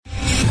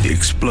The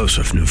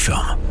explosive new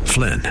film,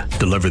 Flynn,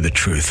 deliver the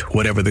truth,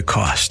 whatever the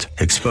cost,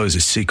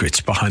 exposes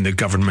secrets behind the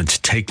government's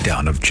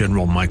takedown of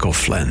General Michael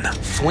Flynn.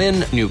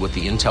 Flynn knew what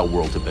the intel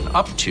world had been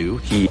up to.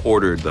 He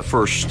ordered the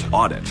first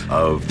audit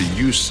of the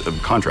use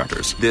of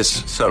contractors.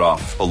 This set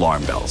off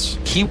alarm bells.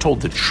 He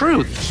told the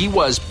truth. He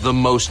was the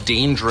most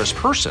dangerous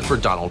person for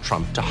Donald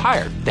Trump to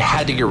hire. They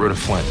had to get rid of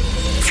Flynn.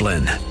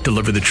 Flynn,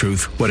 deliver the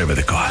truth, whatever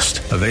the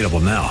cost. Available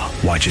now.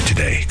 Watch it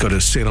today. Go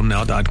to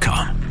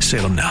salemnow.com.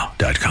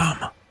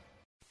 salemnow.com.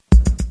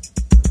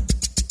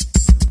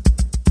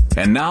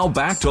 And now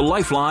back to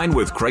Lifeline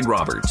with Craig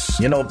Roberts.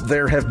 You know,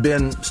 there have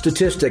been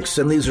statistics,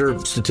 and these are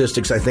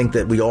statistics I think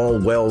that we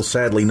all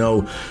sadly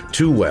know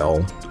too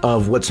well,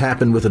 of what's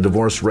happened with the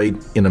divorce rate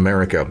in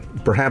America.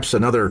 Perhaps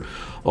another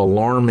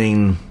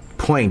alarming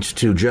point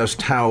to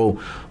just how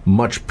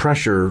much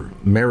pressure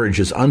marriage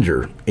is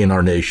under in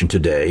our nation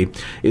today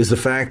is the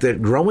fact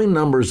that growing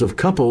numbers of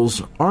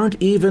couples aren't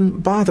even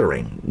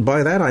bothering.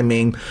 By that I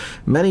mean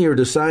many are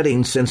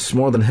deciding, since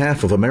more than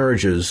half of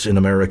marriages in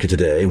America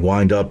today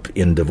wind up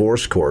in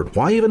divorce court,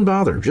 why even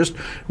bother? Just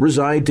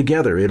reside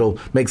together. It'll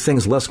make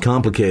things less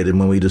complicated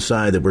when we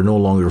decide that we're no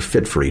longer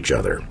fit for each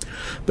other.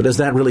 But is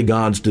that really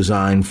God's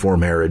design for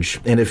marriage?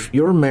 And if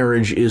your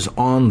marriage is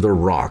on the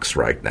rocks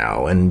right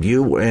now, and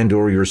you and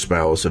or your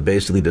spouse have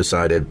basically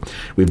decided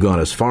we've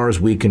gone as far as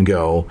we can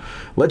go,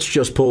 let's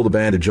just pull the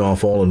bandage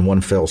off all in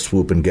one fell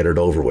swoop and get it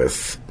over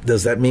with.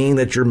 Does that mean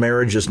that your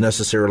marriage is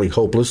necessarily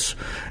hopeless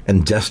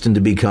and destined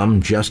to become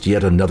just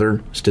yet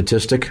another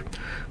statistic?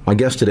 My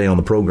guest today on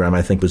the program,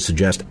 I think, would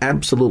suggest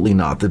absolutely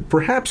not. That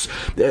perhaps,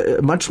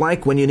 much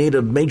like when you need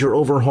a major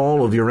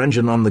overhaul of your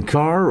engine on the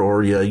car,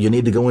 or you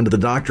need to go into the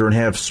doctor and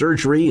have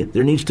surgery,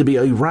 there needs to be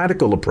a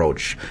radical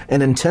approach,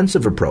 an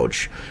intensive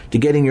approach to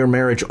getting your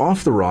marriage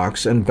off the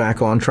rocks and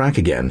back on track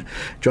again.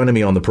 Joining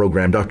me on the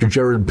program, Dr.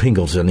 Jared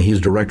Pingleton.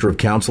 He's Director of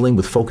Counseling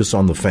with Focus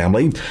on the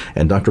Family.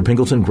 And Dr.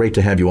 Pingleton, great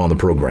to have you on the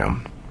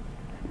program.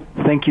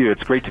 Thank you.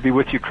 It's great to be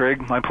with you,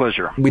 Craig. My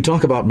pleasure. We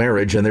talk about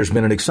marriage, and there's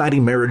been an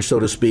exciting marriage, so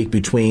to speak,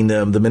 between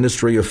the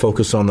Ministry of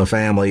Focus on the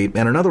Family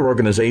and another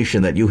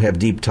organization that you have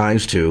deep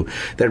ties to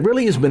that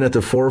really has been at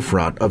the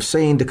forefront of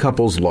saying to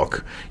couples,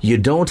 look, you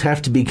don't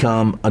have to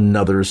become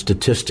another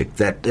statistic.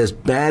 That as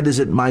bad as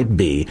it might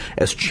be,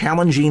 as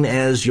challenging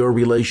as your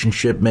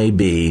relationship may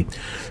be,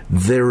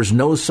 there is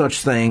no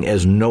such thing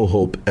as no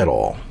hope at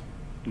all.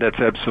 That's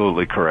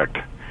absolutely correct.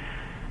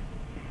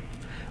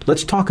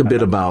 Let's talk a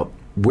bit about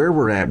where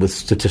we're at with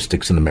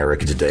statistics in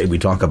America today. We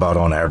talk about,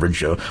 on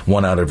average,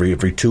 1 out of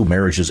every 2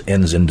 marriages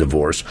ends in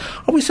divorce.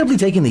 Are we simply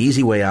taking the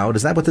easy way out?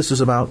 Is that what this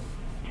is about?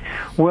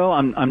 Well,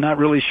 I'm not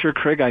really sure,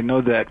 Craig. I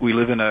know that we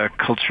live in a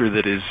culture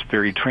that is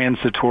very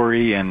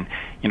transitory, and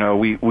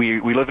we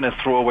live in a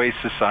throwaway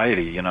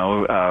society.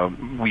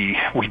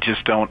 We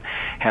just don't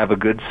have a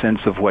good sense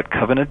of what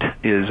covenant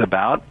is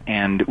about,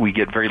 and we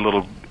get very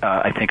little,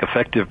 I think,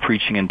 effective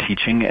preaching and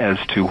teaching as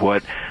to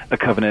what a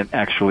covenant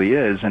actually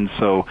is. And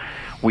so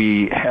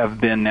we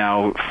have been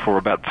now for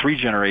about 3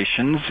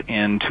 generations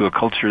into a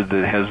culture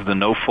that has the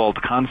no-fault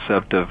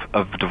concept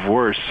of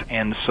divorce.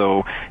 And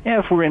so,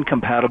 if we're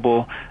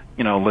incompatible,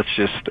 let's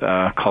just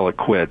call it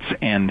quits.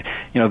 And,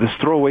 this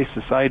throwaway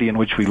society in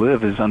which we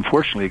live has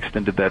unfortunately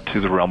extended that to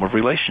the realm of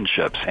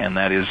relationships, and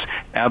that is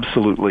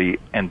absolutely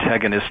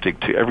antagonistic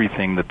to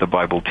everything that the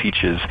Bible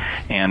teaches.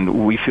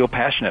 And we feel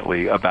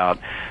passionately about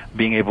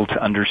being able to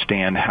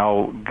understand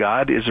how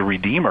God is a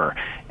redeemer,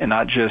 and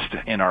not just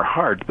in our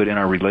heart, but in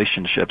our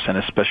relationships, and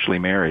especially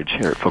marriage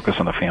here at Focus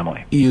on the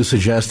Family. You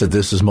suggest that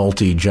this is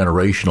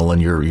multi-generational, and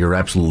you're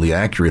absolutely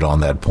accurate on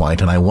that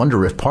point. And I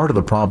wonder if part of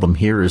the problem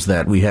here is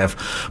that we have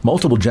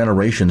multiple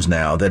generations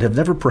now that have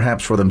never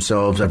perhaps for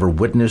themselves ever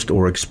witnessed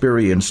or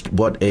experienced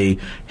what a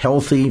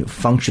healthy,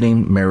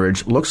 functioning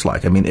marriage looks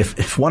like. I mean,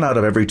 if 1 out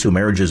of every 2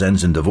 marriages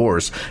ends in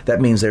divorce, that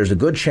means there's a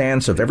good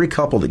chance of every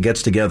couple that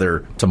gets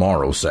together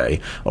tomorrow, say,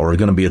 or are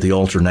going to be at the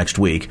altar next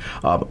week,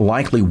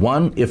 likely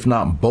one, if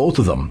not both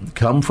of them,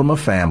 come from a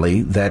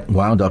family that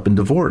wound up in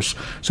divorce.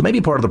 So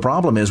maybe part of the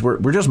problem is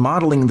we're just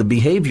modeling the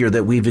behavior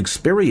that we've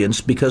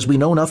experienced because we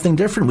know nothing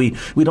different.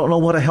 We don't know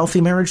what a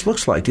healthy marriage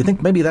looks like. Do you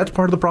think maybe that's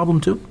part of the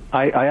problem too?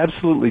 I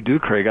absolutely do,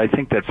 Craig. I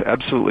think that's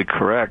absolutely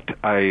correct.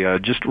 I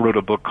just wrote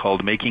a book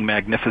called Making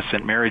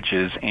Magnificent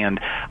Marriages, and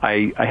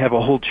I have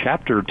a whole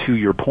chapter to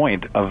your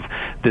point of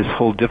this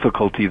whole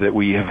difficulty that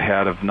we have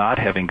had of not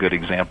having good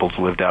examples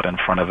lived out in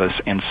front of us.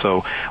 And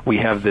so we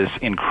have this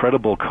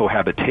incredible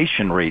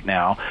cohabitation rate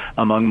now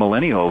among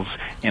millennials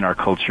in our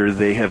culture.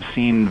 They have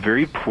seen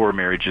very poor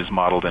marriages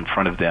modeled in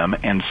front of them,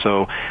 and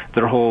so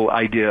their whole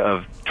idea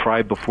of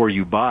try before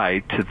you buy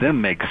to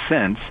them makes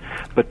sense.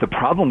 But the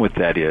problem with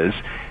that is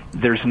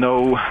there's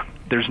no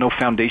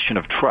foundation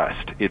of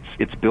trust.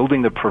 It's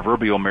building the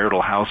proverbial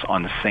marital house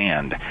on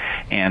sand.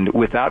 And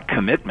without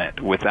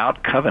commitment,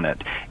 without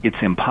covenant, it's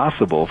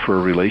impossible for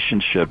a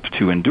relationship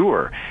to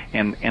endure.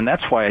 And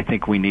that's why I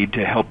think we need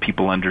to help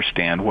people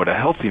understand what a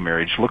healthy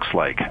marriage looks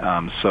like.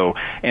 And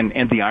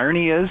the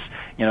irony is,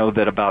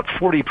 that about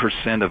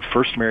 40% of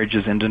first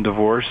marriages end in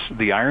divorce.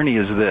 The irony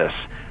is this: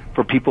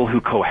 for people who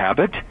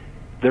cohabit,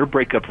 their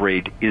breakup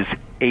rate is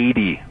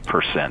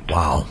 80%.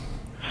 Wow.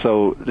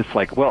 So it's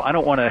like, well, I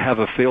don't want to have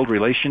a failed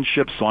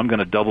relationship, so I'm going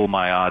to double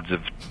my odds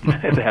of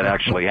that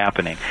actually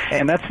happening.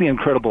 And that's the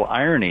incredible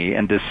irony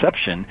and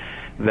deception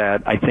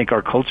that I think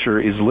our culture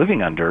is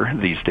living under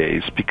these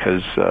days,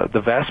 because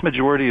the vast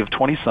majority of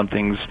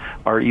 20-somethings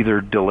are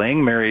either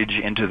delaying marriage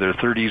into their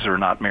 30s or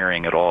not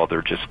marrying at all.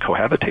 They're just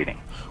cohabitating.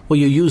 Well,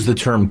 you use the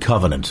term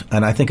covenant,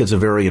 and I think it's a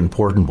very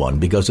important one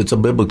because it's a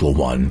biblical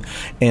one,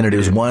 and it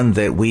is one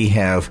that we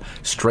have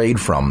strayed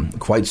from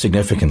quite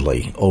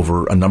significantly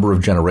over a number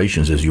of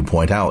generations, as you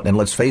point out. And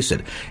let's face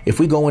it, if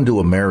we go into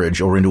a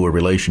marriage or into a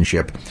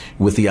relationship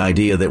with the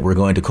idea that we're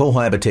going to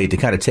cohabitate to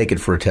kind of take it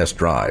for a test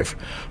drive,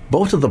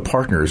 both of the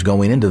partners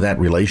going into that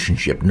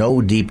relationship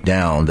know deep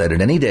down that at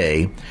any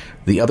day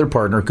the other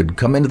partner could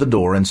come into the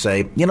door and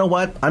say, you know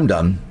what, I'm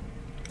done.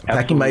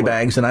 Packing my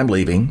bags and I'm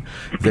leaving.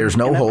 There's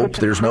no hope.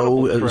 There's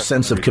no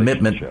sense of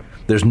commitment.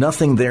 There's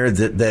nothing there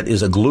that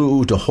is a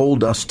glue to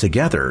hold us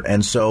together.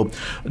 And so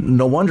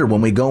no wonder when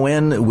we go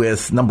in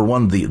with, number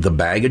one, the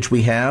baggage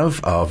we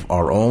have of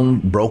our own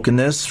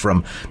brokenness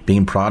from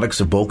being products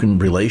of broken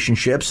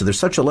relationships. So there's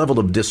such a level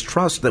of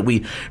distrust that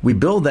we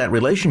build that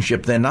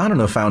relationship then not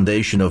on a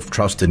foundation of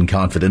trust and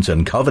confidence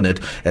and covenant,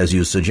 as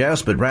you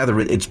suggest, but rather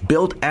it's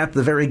built at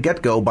the very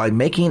get-go by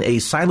making a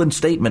silent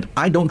statement,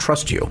 I don't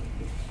trust you.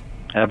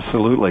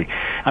 Absolutely.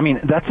 I mean,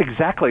 that's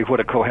exactly what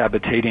a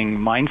cohabitating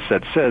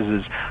mindset says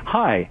is,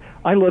 hi,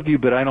 I love you,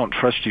 but I don't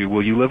trust you.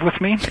 Will you live with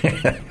me?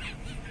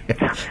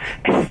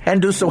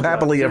 And do so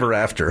happily ever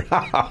after.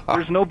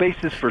 There's no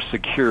basis for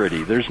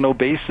security. There's no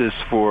basis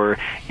for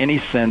any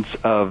sense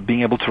of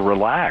being able to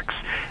relax.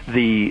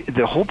 The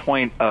whole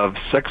point of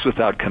sex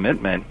without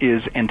commitment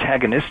is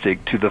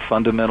antagonistic to the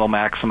fundamental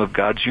maxim of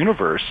God's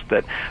universe,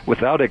 that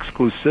without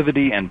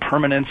exclusivity and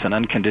permanence and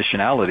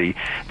unconditionality,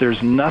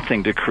 there's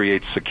nothing to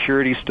create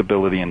security,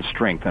 stability, and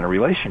strength in a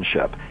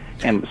relationship.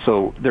 And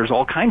so there's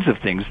all kinds of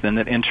things then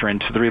that enter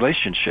into the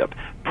relationship.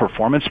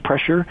 Performance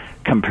pressure,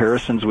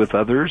 comparisons with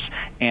others,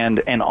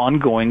 and an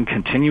ongoing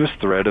continuous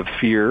thread of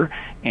fear.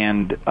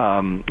 And,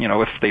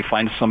 if they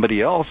find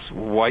somebody else,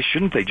 why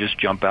shouldn't they just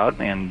jump out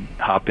and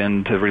hop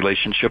into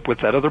relationship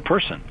with that other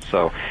person?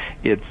 So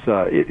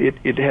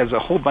it has a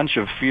whole bunch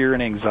of fear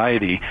and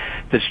anxiety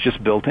that's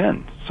just built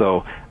in.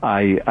 So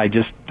I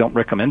just don't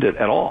recommend it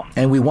at all.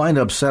 And we wind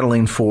up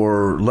settling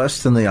for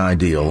less than the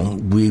ideal.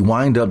 We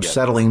wind up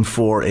settling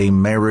for a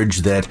marriage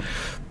that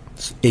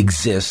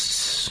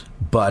exists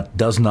but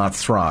does not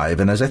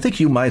thrive. And as I think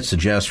you might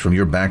suggest from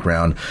your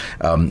background,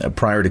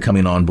 prior to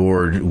coming on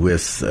board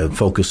with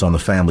Focus on the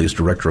Family as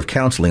Director of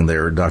Counseling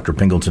there, Dr.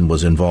 Pingleton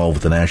was involved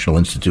with the National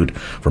Institute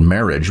for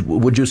Marriage.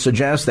 Would you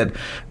suggest that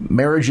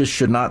marriages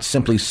should not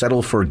simply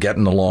settle for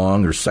getting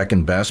along or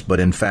second best, but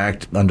in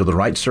fact, under the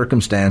right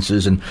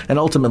circumstances and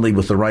ultimately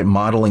with the right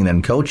modeling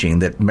and coaching,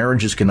 that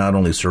marriages can not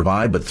only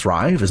survive but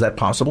thrive? Is that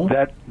possible?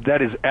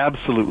 That is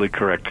absolutely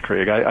correct,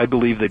 Craig. I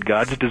believe that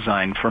God's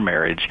design for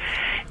marriage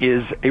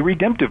is a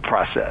redemptive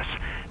process.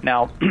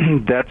 Now,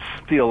 that's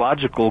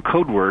theological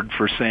code word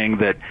for saying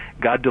that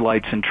God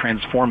delights in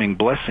transforming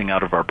blessing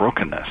out of our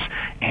brokenness.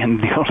 And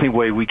the only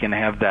way we can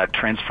have that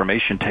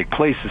transformation take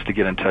place is to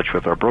get in touch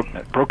with our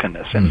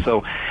brokenness. And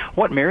so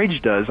what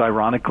marriage does,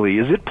 ironically,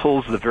 is it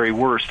pulls the very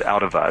worst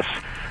out of us,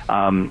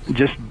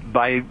 just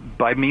by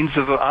means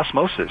of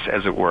osmosis,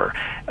 as it were.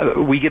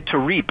 We get to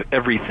reap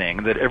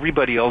everything that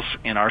everybody else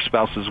in our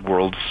spouse's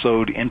world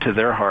sowed into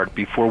their heart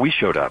before we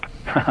showed up.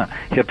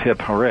 Hip,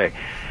 hip, hooray.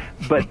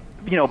 But,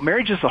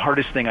 marriage is the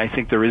hardest thing I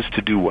think there is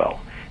to do well.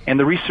 And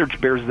the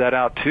research bears that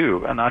out,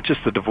 too. And not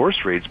just the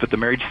divorce rates, but the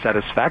marriage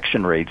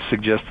satisfaction rates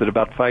suggest that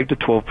about 5 to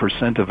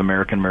 12% of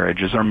American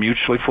marriages are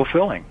mutually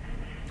fulfilling.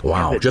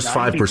 Wow, just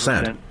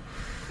 5%.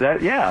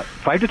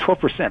 5 to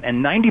 12%.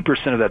 And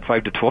 90% of that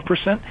 5 to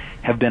 12%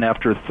 have been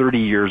after 30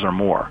 years or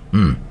more.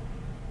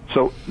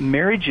 So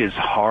marriage is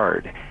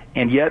hard.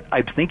 And yet,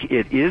 I think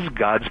it is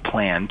God's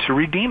plan to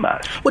redeem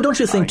us. Well, don't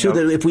you think, too,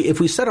 that if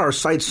we set our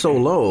sights so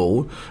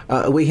low,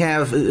 we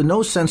have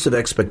no sense of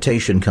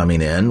expectation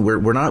coming in.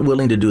 We're not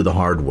willing to do the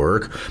hard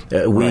work.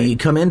 We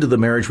come into the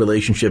marriage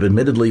relationship,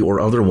 admittedly or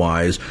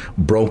otherwise,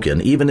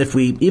 broken. Even if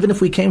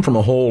we came from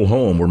a whole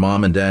home where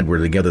mom and dad were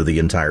together the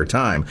entire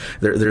time,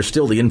 there's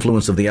still the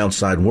influence of the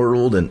outside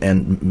world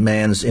and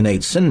man's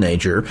innate sin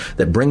nature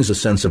that brings a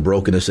sense of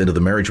brokenness into the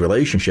marriage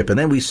relationship. And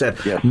then we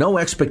set no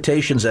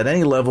expectations at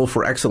any level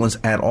for excellence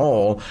at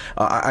all.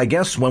 I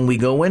guess when we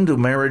go into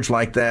marriage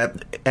like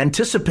that,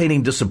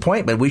 anticipating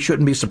disappointment, we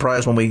shouldn't be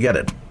surprised when we get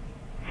it.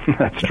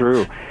 That's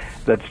true.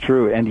 That's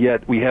true. And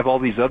yet we have all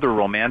these other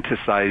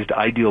romanticized,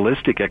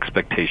 idealistic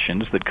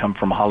expectations that come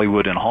from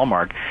Hollywood and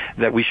Hallmark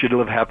that we should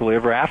live happily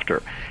ever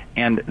after.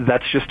 And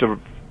that's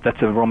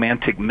a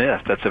romantic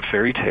myth. That's a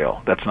fairy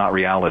tale. That's not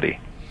reality.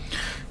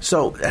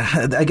 So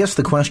I guess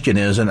the question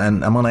is, and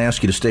I'm going to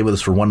ask you to stay with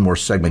us for one more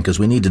segment because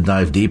we need to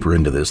dive deeper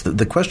into this.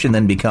 The question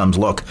then becomes,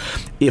 look,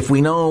 if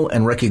we know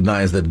and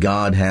recognize that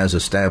God has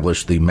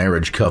established the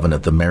marriage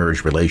covenant, the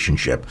marriage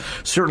relationship,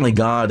 certainly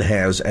God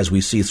has, as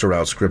we see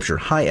throughout Scripture,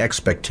 high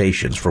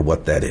expectations for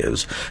what that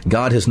is.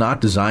 God has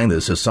not designed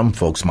this, as some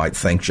folks might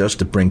think, just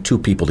to bring two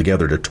people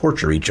together to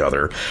torture each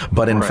other,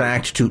 but in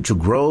fact to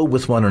grow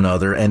with one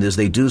another, and as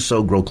they do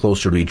so, grow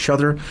closer to each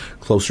other,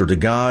 closer to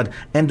God,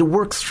 and to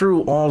work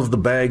through all of the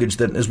baggage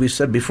that, as we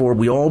said before,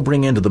 we all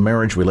bring into the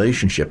marriage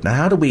relationship. Now,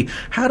 how do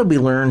we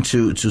learn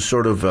to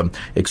sort of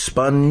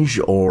expunge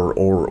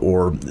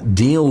or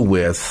deal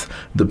with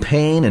the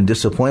pain and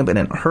disappointment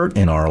and hurt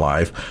in our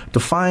life to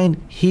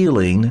find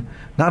healing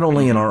not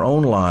only in our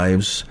own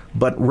lives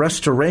but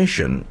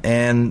restoration?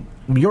 And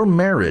your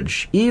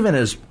marriage, even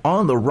as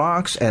on the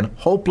rocks and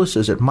hopeless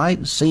as it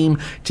might seem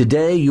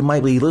today, you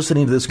might be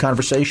listening to this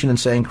conversation and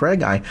saying,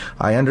 Craig, I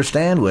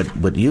understand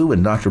what you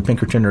and Dr.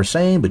 Pinkerton are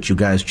saying, but you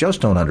guys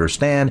just don't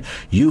understand.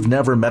 You've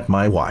never met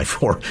my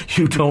wife, or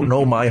you don't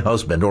know my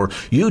husband, or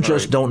you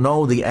just don't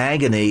know the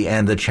agony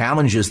and the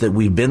challenges that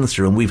we've been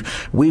through. And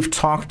we've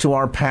talked to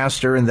our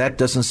pastor, and that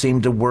doesn't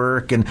seem to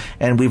work,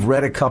 and we've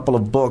read a couple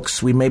of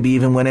books. We maybe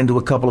even went into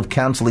a couple of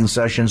counseling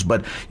sessions,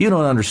 but you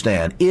don't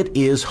understand. It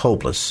is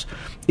hopeless.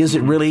 Is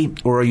it really,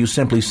 or are you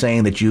simply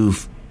saying that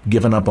you've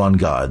given up on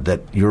God,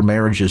 that your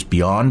marriage is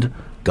beyond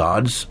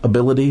God's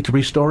ability to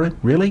restore it?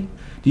 Really?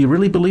 Do you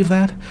really believe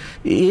that?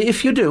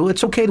 If you do,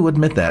 it's okay to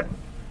admit that.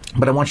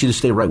 But I want you to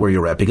stay right where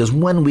you're at, because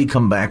when we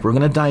come back, we're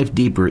going to dive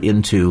deeper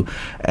into,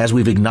 as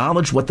we've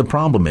acknowledged what the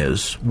problem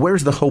is,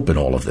 where's the hope in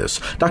all of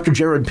this? Dr.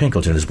 Jared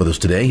Pinkerton is with us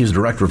today. He's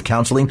Director of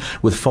Counseling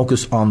with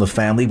Focus on the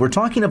Family. We're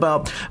talking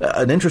about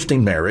an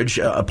interesting marriage,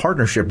 a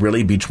partnership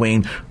really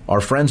between our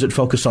friends at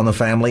Focus on the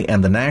Family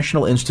and the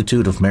National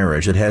Institute of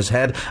Marriage that has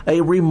had a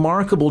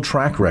remarkable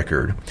track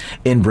record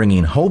in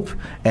bringing hope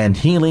and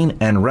healing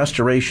and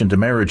restoration to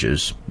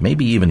marriages,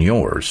 maybe even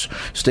yours.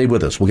 Stay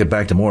with us. We'll get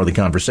back to more of the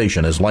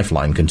conversation as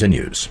Lifeline continues.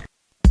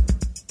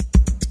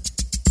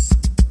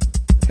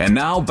 And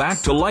now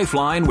back to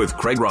Lifeline with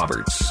Craig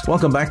Roberts.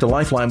 Welcome back to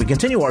Lifeline. We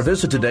continue our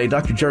visit today.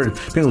 Dr. Jared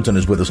Pinkerton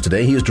is with us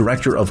today. He is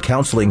Director of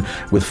Counseling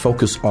with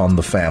Focus on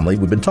the Family.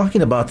 We've been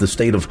talking about the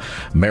state of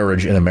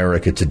marriage in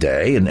America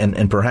today,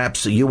 and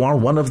perhaps you are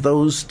one of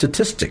those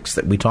statistics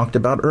that we talked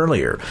about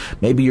earlier.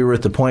 Maybe you're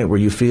at the point where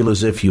you feel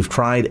as if you've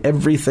tried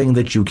everything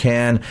that you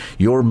can.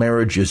 Your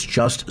marriage is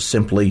just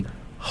simply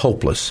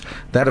hopeless.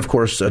 That, of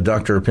course,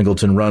 Dr.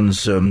 Pinkerton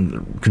runs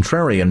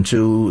contrarian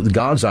to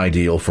God's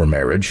ideal for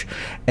marriage,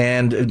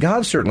 and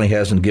God certainly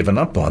hasn't given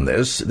up on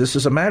this. This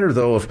is a matter,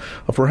 though, of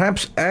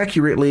perhaps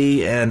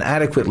accurately and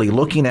adequately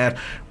looking at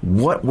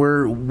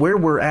where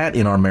we're at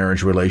in our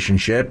marriage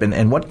relationship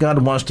and what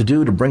God wants to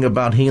do to bring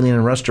about healing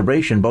and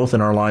restoration, both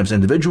in our lives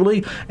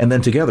individually and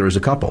then together as a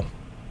couple.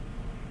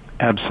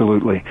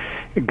 Absolutely.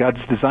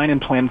 God's design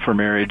and plan for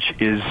marriage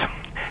is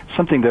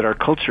something that our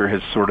culture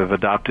has sort of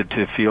adopted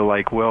to feel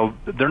like, well,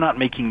 they're not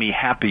making me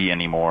happy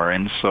anymore,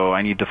 and so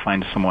I need to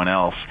find someone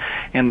else.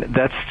 And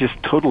that's just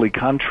totally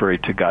contrary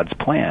to God's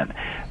plan.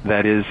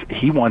 That is,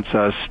 He wants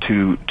us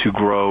to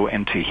grow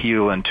and to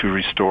heal and to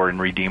restore and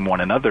redeem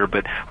one another.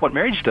 But what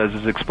marriage does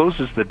is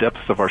exposes the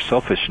depths of our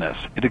selfishness.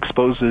 It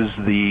exposes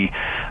the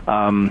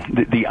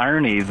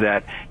irony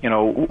that,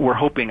 we're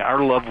hoping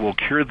our love will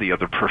cure the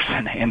other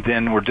person, and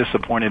then we're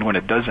disappointed when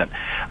it doesn't.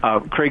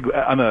 Craig,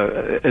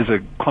 as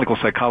a clinical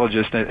psychologist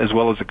as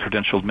well as a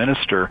credentialed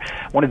minister,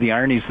 one of the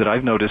ironies that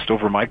I've noticed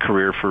over my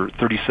career for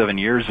 37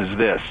 years is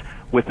this.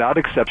 Without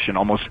exception,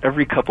 almost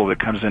every couple that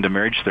comes into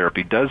marriage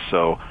therapy does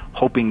so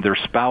hoping their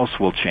spouse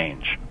will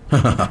change.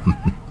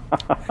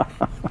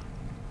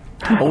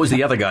 Always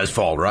the other guy's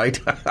fault, right?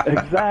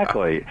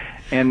 Exactly.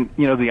 And,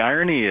 the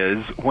irony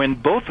is when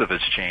both of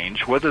us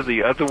change, whether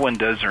the other one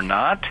does or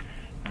not,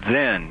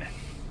 then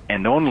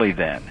and only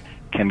then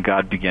can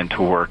God begin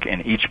to work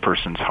in each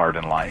person's heart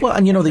and life. Well,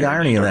 and the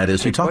irony of that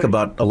is you talk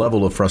about a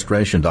level of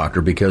frustration,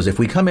 Doctor, because if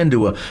we come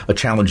into a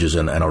challenges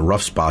and a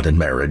rough spot in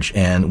marriage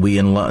and we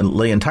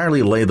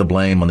entirely lay the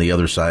blame on the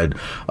other side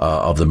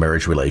of the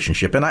marriage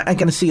relationship, and I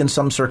can see in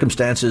some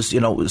circumstances,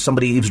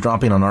 somebody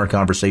eavesdropping on our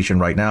conversation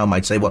right now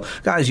might say, well,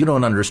 guys, you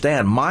don't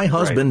understand. My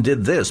husband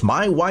did this.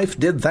 My wife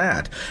did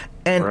that.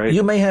 And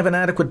you may have an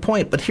adequate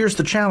point, but here's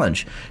the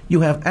challenge.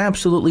 You have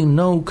absolutely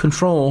no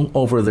control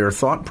over their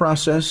thought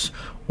process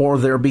or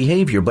their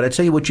behavior. But I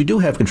tell you what you do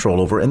have control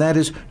over, and that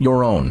is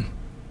your own.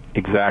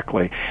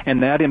 Exactly.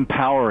 And that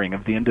empowering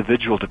of the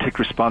individual to take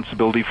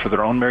responsibility for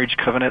their own marriage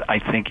covenant, I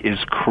think, is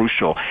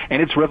crucial.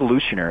 And it's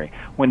revolutionary.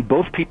 When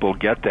both people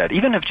get that,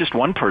 even if just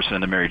one person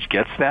in the marriage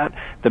gets that,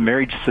 the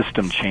marriage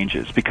system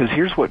changes. Because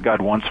here's what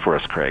God wants for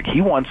us, Craig.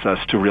 He wants us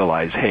to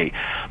realize, hey,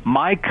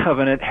 my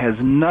covenant has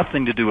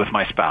nothing to do with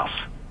my spouse.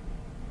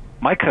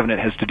 My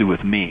covenant has to do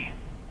with me.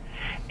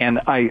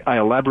 And I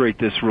elaborate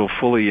this real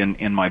fully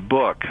in my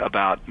book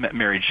about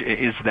marriage,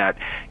 is that,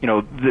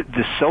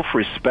 the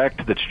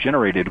self-respect that's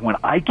generated when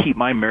I keep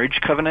my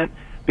marriage covenant,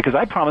 because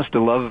I promise to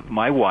love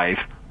my wife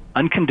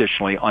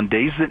unconditionally on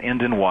days that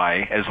end in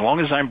Y, as long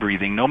as I'm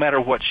breathing, no matter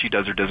what she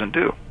does or doesn't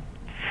do.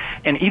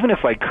 And even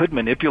if I could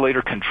manipulate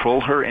or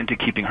control her into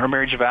keeping her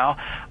marriage vow,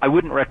 I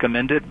wouldn't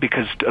recommend it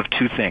because of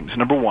two things.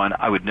 Number one,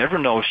 I would never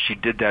know if she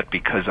did that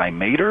because I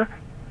made her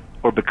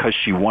or because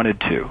she wanted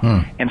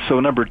to. And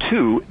so number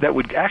two, that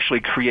would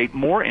actually create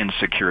more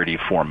insecurity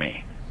for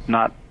me,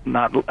 not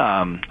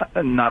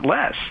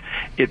less.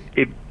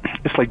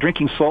 It's like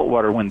drinking salt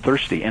water when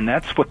thirsty, and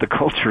that's what the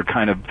culture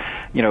kind of,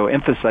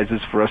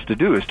 emphasizes for us to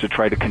do, is to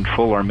try to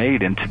control our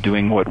mate into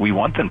doing what we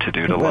want them to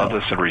do, to love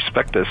us and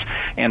respect us.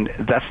 And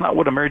that's not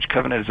what a marriage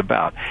covenant is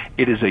about.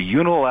 It is a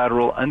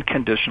unilateral,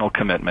 unconditional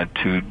commitment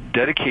to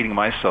dedicating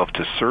myself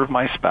to serve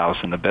my spouse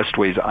in the best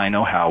ways I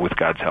know how with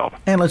God's help.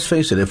 And let's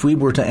face it, if we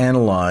were to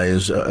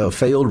analyze a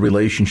failed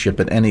relationship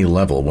at any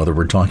level, whether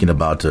we're talking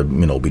about,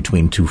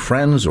 between two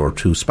friends or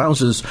two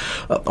spouses,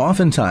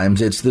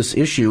 oftentimes it's this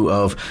issue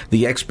of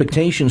the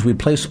expectations we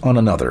place on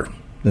another.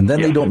 And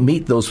then they don't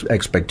meet those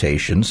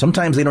expectations.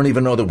 Sometimes they don't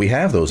even know that we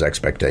have those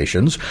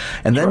expectations.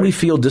 And then we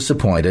feel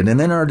disappointed. And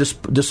then our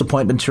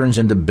disappointment turns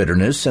into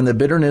bitterness. And the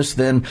bitterness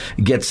then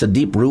gets a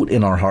deep root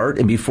in our heart.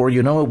 And before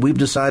you know it, we've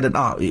decided,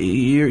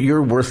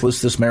 you're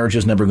worthless. This marriage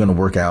is never going to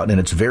work out. And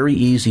it's very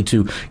easy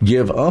to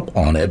give up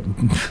on it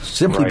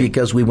simply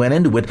because we went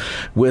into it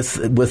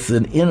with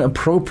an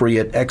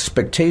inappropriate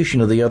expectation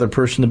of the other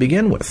person to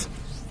begin with.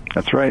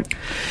 That's right.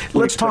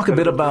 Let's talk a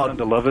bit about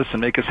to love us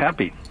and make us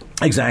happy.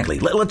 Exactly.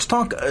 Let's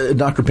talk,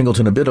 Dr.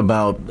 Pingleton, a bit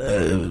about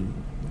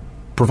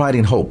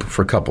providing hope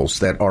for couples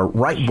that are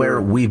right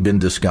where we've been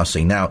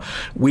discussing. Now,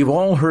 we've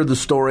all heard the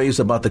stories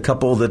about the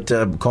couple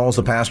that calls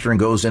the pastor and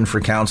goes in for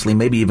counseling,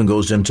 maybe even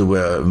goes in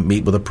to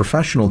meet with a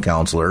professional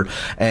counselor.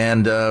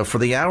 And for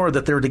the hour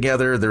that they're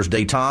together, there's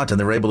détente, and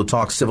they're able to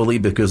talk civilly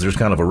because there's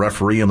kind of a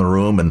referee in the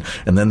room. And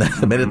then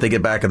the minute they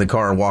get back in the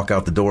car and walk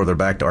out the door, they're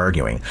back to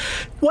arguing.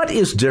 What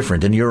is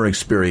different in your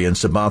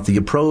experience about the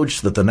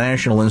approach that the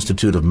National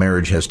Institute of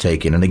Marriage has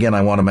taken? And again,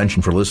 I want to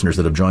mention for listeners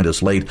that have joined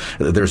us late,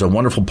 there's a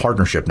wonderful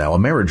partnership now, a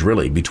marriage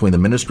really, between the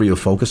Ministry of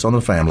Focus on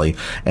the Family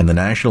and the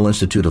National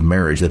Institute of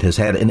Marriage that has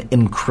had an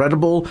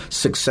incredible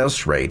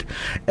success rate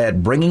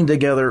at bringing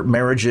together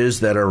marriages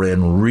that are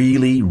in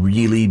really,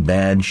 really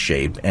bad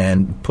shape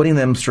and putting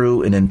them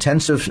through an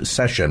intensive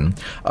session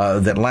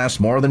that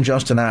lasts more than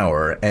just an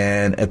hour.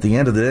 And at the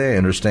end of the day, I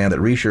understand that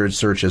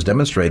research has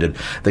demonstrated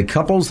that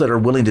couples that are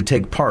willing to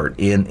take part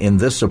in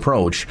this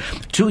approach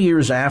 2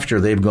 years after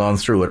they've gone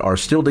through it are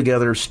still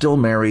together, still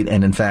married,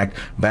 and in fact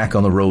back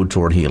on the road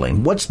toward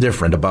healing. What's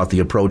different about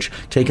the approach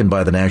taken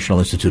by the National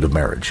Institute of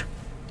Marriage?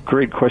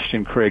 Great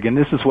question, Craig. And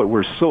this is what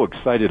we're so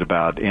excited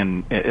about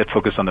at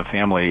Focus on the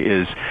Family,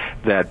 is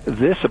that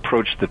this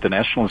approach that the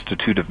National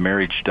Institute of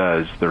Marriage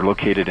does, they're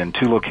located in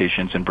 2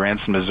 locations in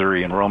Branson,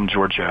 Missouri and Rome,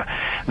 Georgia.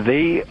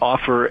 They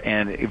offer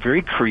a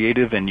very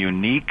creative and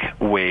unique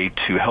way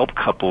to help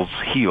couples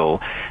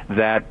heal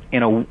that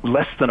in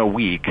less than a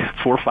week,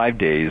 4 or 5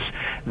 days,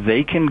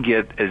 they can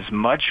get as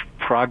much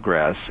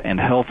progress and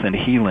health and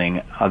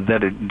healing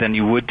than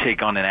you would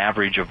take on an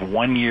average of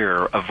 1 year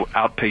of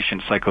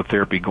outpatient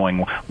psychotherapy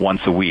going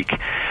once a week.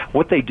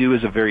 What they do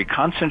is a very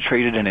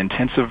concentrated and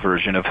intensive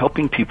version of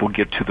helping people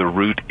get to the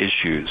root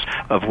issues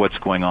of what's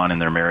going on in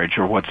their marriage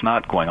or what's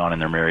not going on in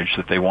their marriage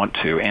that they want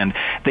to. And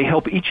they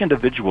help each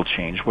individual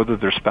change, whether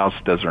their spouse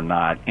does or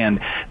not. And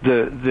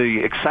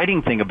the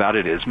exciting thing about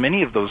it is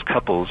many of those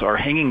couples are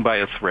hanging by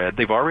a thread.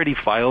 They've already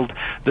filed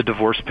the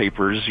divorce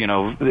papers,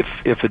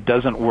 if it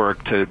doesn't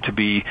work, to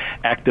be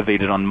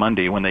activated on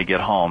Monday when they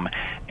get home.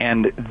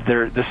 And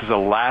this is a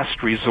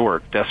last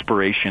resort,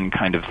 desperation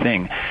kind of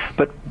thing.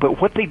 But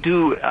what they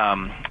do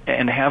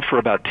and have for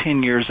about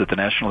 10 years at the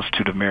National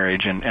Institute of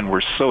Marriage, and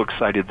we're so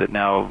excited that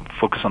now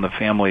Focus on the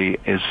Family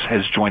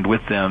has joined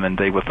with them and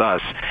they with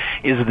us,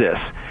 is this.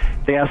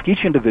 They ask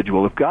each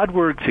individual, if God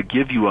were to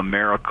give you a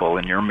miracle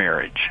in your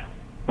marriage,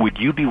 would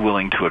you be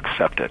willing to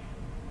accept it?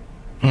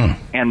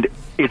 And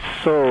it's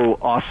so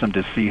awesome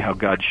to see how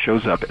God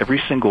shows up every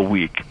single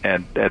week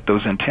at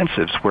those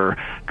intensives where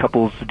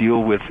couples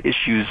deal with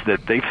issues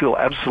that they feel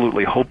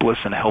absolutely hopeless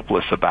and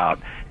helpless about,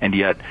 and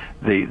yet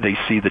they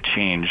see the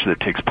change that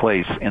takes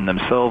place in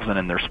themselves and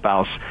in their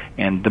spouse.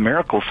 And the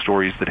miracle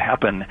stories that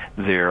happen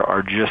there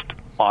are just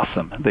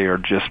awesome. They are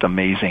just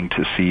amazing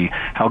to see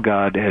how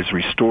God has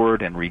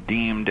restored and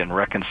redeemed and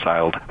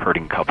reconciled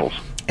hurting couples.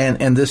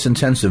 And this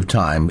intensive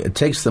time, it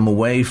takes them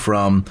away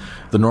from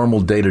the normal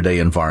day-to-day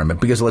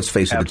environment. Because let's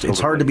face it, it's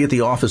hard to be at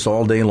the office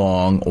all day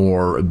long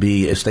or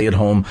be a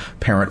stay-at-home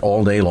parent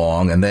all day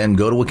long and then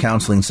go to a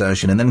counseling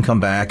session and then come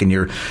back and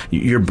you're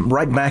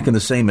right back in the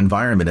same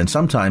environment. And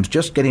sometimes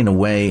just getting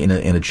away in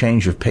a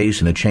change of pace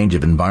and a change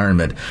of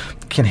environment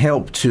can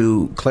help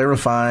to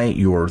clarify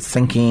your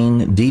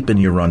thinking, deepen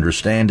your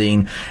understanding,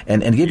 understanding,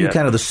 and give you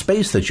kind of the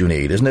space that you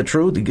need. Isn't it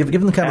true? Give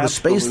them kind of the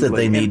space that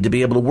they need to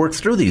be able to work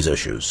through these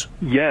issues.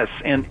 Yes,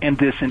 and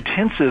this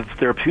intensive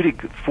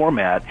therapeutic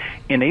format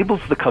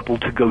enables the couple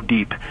to go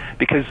deep,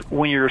 because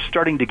when you're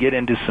starting to get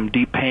into some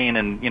deep pain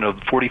and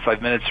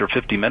 45 minutes or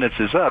 50 minutes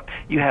is up,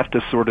 you have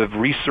to sort of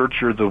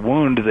researcher the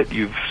wound that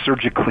you've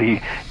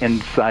surgically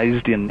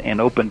incised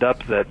and opened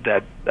up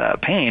that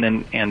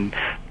pain and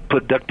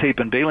put duct tape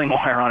and baling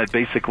wire on it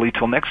basically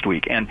till next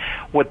week. And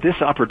what this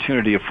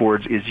opportunity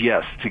affords is,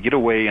 yes, to get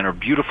away in a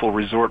beautiful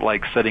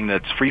resort-like setting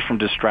that's free from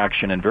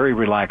distraction and very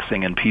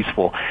relaxing and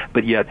peaceful,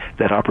 but yet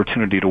that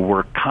opportunity to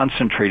work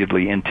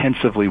concentratedly,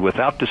 intensively,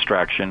 without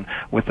distraction,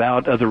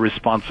 without other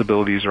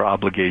responsibilities or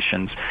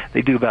obligations.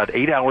 They do about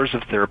 8 hours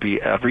of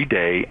therapy every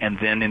day, and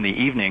then in the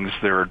evenings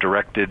there are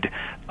directed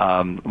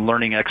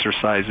learning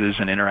exercises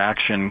and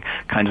interaction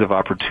kinds of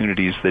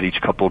opportunities that each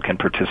couple can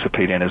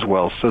participate in as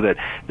well, so that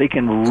they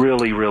can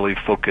really, really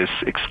focus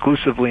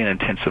exclusively and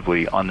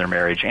intensively on their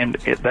marriage. And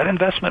that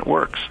investment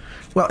works.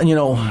 Well,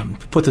 and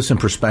put this in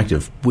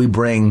perspective. We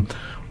bring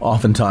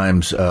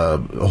oftentimes a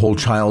whole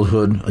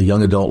childhood, a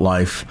young adult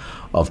life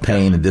of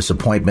pain and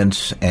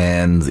disappointment,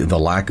 and the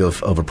lack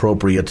of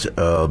appropriate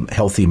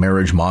healthy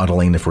marriage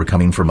modeling if we're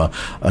coming from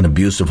an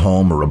abusive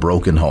home or a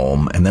broken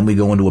home. And then we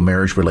go into a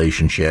marriage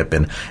relationship,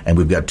 and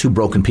we've got two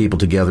broken people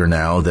together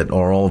now that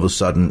are all of a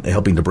sudden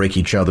helping to break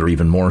each other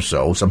even more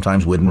so,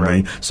 sometimes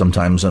wittingly,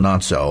 sometimes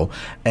not so.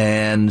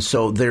 And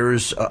so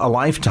there's a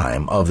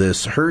lifetime of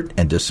this hurt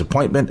and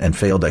disappointment and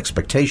failed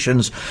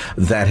expectations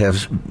that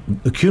have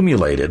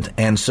accumulated.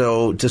 And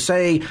so to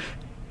say,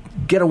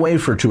 get away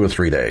for 2 or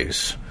 3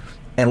 days,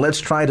 and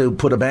let's try to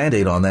put a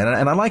Band-Aid on that.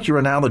 And I like your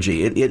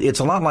analogy. It's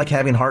a lot like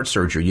having heart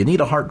surgery. You need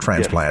a heart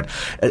transplant.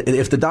 Yes.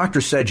 If the doctor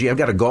said, gee, I've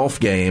got a golf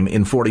game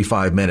in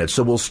 45 minutes,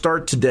 so we'll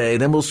start today,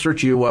 then we'll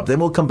search you up, then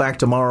we'll come back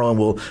tomorrow and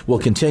we'll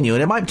continue.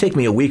 And it might take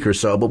me a week or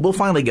so, but we'll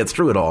finally get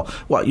through it all.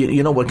 Well,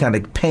 you know what kind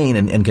of pain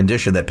and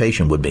condition that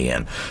patient would be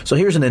in. So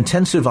here's an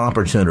intensive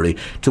opportunity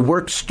to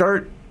work,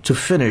 start to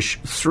finish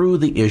through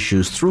the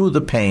issues, through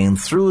the pain,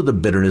 through the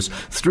bitterness,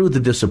 through the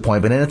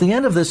disappointment. And at the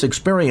end of this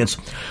experience,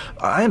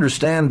 I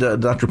understand,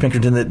 Dr.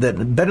 Pinkerton,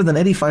 that better than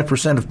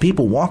 85% of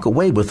people walk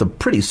away with a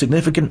pretty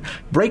significant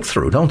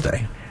breakthrough, don't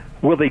they?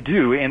 Well, they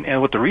do.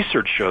 And what the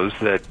research shows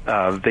that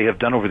they have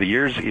done over the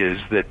years is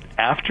that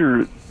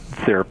after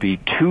therapy,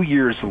 2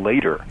 years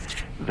later,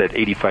 that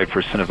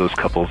 85% of those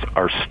couples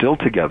are still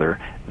together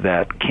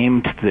that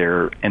came to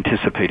their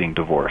anticipating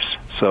divorce.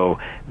 So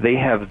they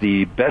have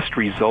the best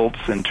results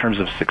in terms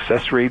of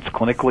success rates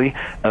clinically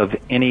of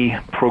any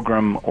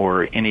program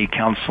or any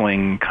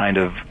counseling kind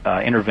of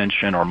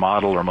intervention or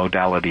model or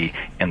modality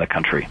in the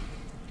country.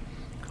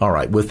 All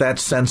right. With that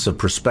sense of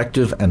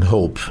perspective and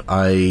hope,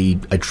 I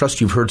trust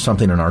you've heard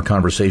something in our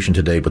conversation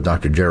today with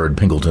Dr. Jared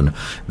Pinkleton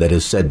that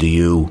has said to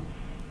you,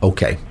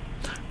 okay,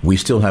 we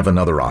still have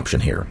another option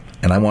here.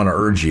 And I want to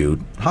urge you,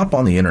 hop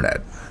on the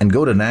internet and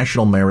go to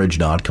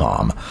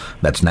nationalmarriage.com.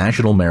 That's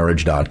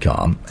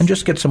nationalmarriage.com, and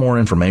just get some more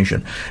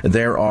information.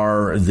 There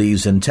are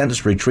these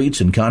intense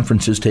retreats and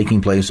conferences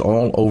taking place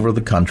all over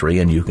the country,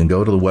 and you can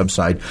go to the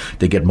website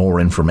to get more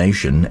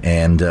information.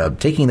 And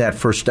taking that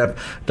first step,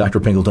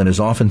 Dr. Pinkleton, is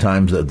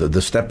oftentimes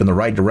the step in the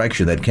right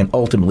direction that can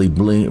ultimately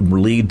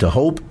lead to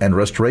hope and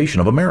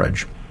restoration of a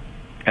marriage.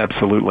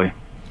 Absolutely.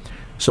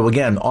 So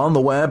again, on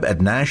the web at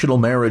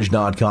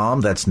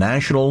nationalmarriage.com, that's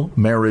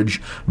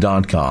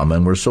nationalmarriage.com.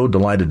 And we're so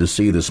delighted to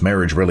see this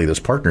marriage, really this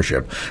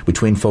partnership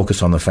between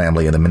Focus on the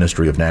Family and the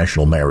Ministry of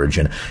National Marriage.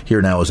 And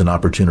here now is an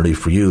opportunity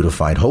for you to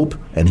find hope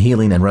and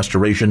healing and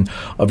restoration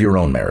of your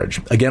own marriage.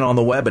 Again, on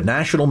the web at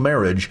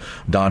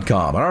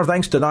nationalmarriage.com. And our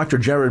thanks to Dr.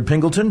 Jared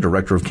Pinkleton,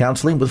 Director of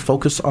Counseling with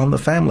Focus on the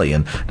Family.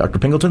 And Dr.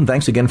 Pinkleton,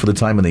 thanks again for the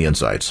time and the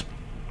insights.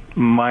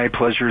 My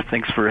pleasure.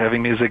 Thanks for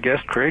having me as a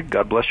guest, Craig.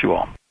 God bless you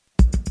all.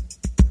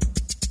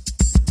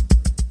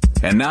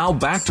 And now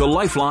back to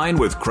Lifeline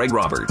with Craig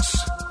Roberts.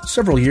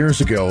 Several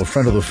years ago, a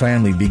friend of the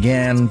family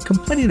began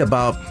complaining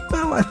about,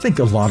 well, I think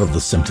a lot of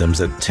the symptoms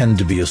that tend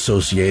to be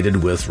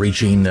associated with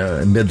reaching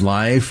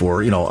midlife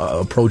or,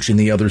 approaching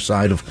the other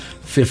side of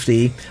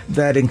 50.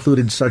 That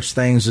included such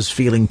things as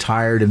feeling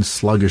tired and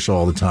sluggish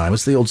all the time.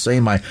 It's the old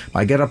saying, my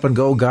get up and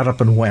go got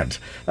up and went.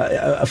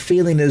 A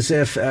feeling as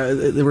if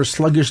there was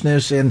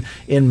sluggishness in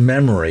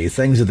memory,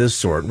 things of this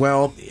sort.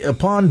 Well,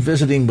 upon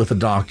visiting with a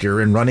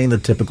doctor and running the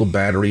typical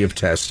battery of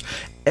tests,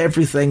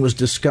 everything was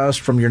discussed,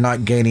 from you're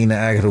not getting an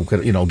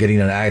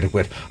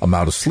adequate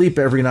amount of sleep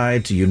every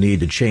night, to you need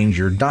to change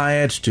your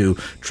diet, to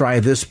try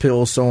this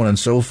pill, so on and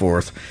so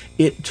forth.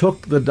 It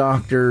took the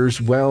doctors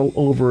well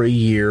over a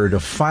year to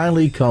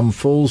finally come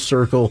full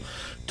circle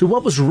to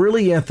what was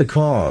really at the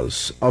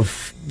cause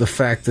of the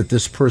fact that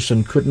this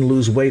person couldn't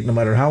lose weight no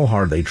matter how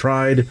hard they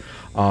tried,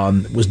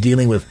 was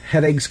dealing with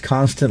headaches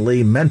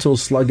constantly, mental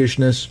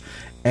sluggishness,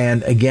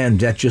 and again,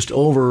 that just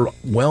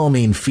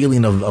overwhelming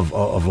feeling of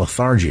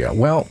lethargia.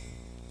 Well,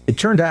 it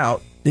turned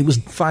out it was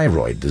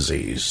thyroid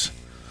disease.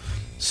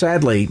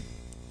 Sadly,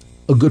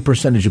 a good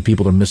percentage of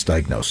people are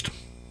misdiagnosed.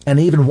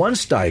 And even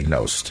once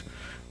diagnosed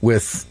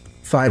with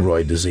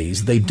thyroid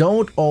disease, they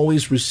don't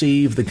always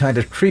receive the kind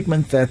of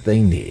treatment that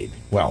they need.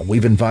 Well,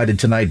 we've invited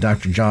tonight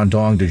Dr. John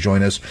Dong to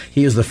join us.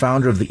 He is the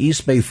founder of the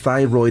East Bay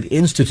Thyroid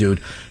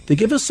Institute to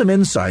give us some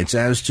insights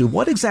as to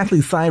what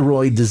exactly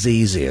thyroid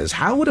disease is,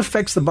 how it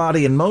affects the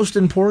body, and most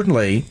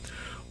importantly,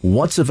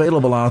 what's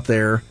available out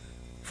there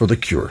for the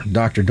cure.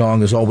 Dr.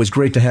 Dong, it's always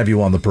great to have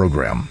you on the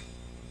program.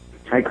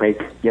 Hi,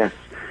 Craig. Yes.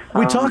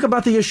 We talk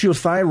about the issue of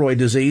thyroid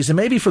disease, and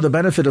maybe for the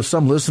benefit of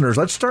some listeners,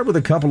 let's start with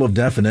a couple of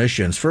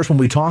definitions. First, when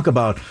we talk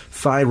about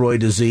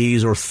thyroid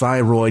disease or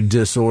thyroid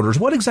disorders,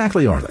 what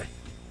exactly are they?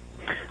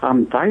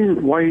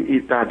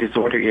 Thyroid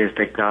disorder is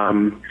like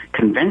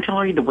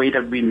conventionally the way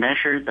that we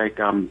measure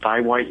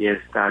thyroid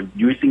is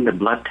using the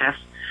blood test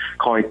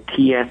called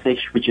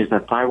TSH, which is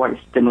a thyroid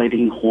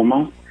stimulating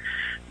hormone.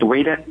 The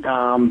way that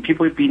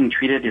people are being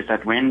treated is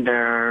that when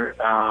the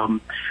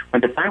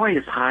thyroid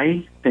is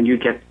high, then you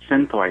get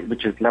Synthroid,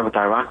 which is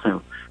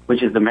levothyroxine,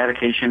 which is the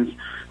medications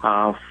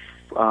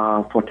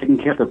for taking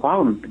care of the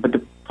problem. But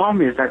the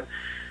problem is that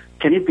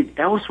can it be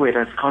elsewhere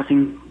that's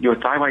causing your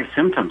thyroid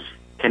symptoms?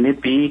 Can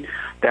it be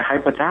the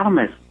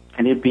hypothalamus?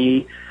 Can it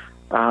be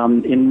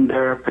in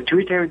the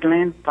pituitary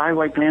gland,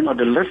 thyroid gland, or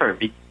the liver,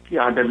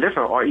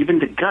 or even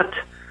the gut?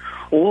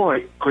 Or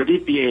could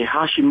it be a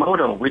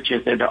Hashimoto, which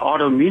is the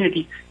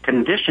autoimmunity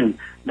condition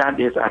that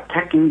is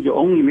attacking your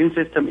own immune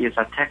system, is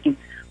attacking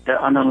the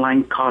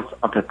underlying cause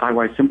of the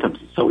thyroid symptoms?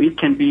 So it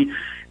can be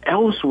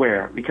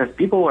elsewhere because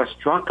people are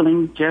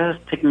struggling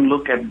just taking a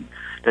look at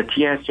the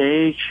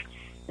TSH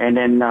and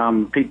then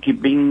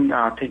keep being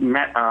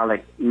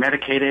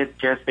medicated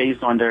just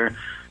based on their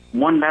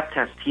one lab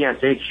test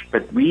TSH.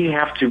 But we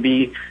have to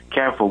be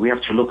careful. We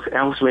have to look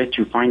elsewhere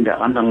to find the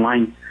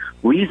underlying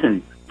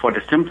reason for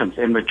the symptoms.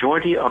 And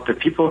majority of the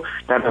people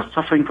that are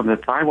suffering from the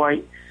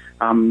thyroid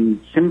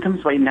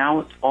symptoms right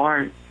now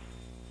are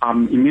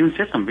immune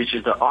system, which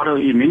is the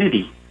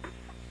autoimmunity.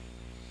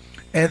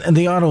 And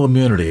the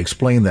autoimmunity,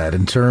 explain that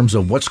in terms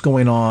of what's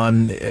going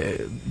on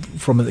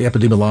from the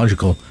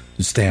epidemiological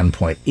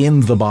standpoint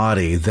in the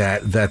body,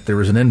 that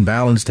there is an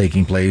imbalance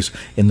taking place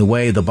in the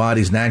way the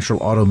body's natural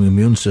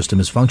autoimmune system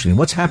is functioning.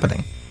 What's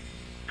happening?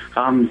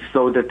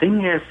 So the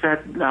thing is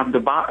that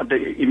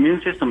the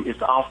immune system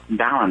is off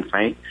balance,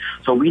 right?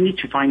 So we need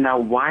to find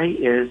out why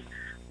is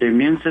the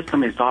immune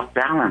system is off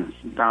balance.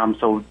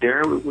 So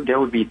there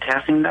will be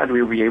testing that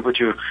we will be able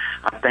to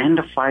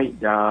identify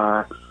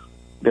their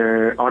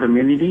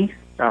autoimmunity.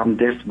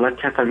 There's blood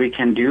tests that we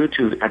can do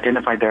to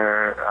identify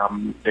their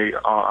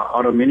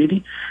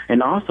autoimmunity,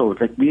 and also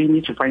like we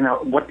need to find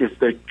out what is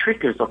the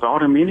triggers of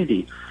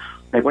autoimmunity.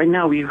 Like right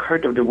now, we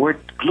heard of the word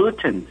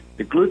gluten.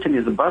 The gluten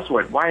is a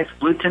buzzword. Why is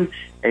gluten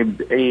a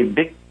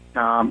big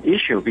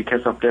issue?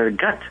 Because of their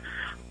gut.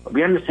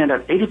 We understand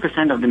that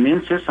 80% of the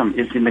immune system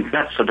is in the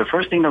gut. So the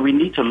first thing that we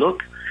need to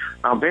look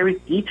very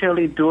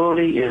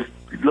detailedly is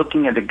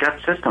looking at the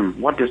gut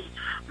system. What is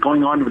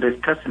going on with this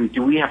gut system?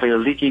 Do we have a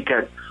leaky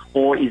gut?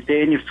 Or is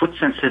there any food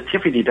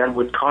sensitivity that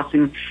would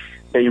causing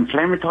the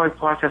inflammatory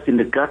process in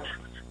the gut?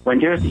 When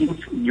your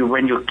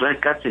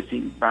gut is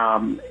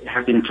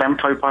has the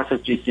inflammatory process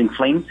is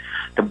inflamed,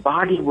 the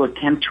body will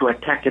tend to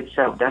attack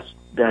itself. That's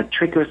the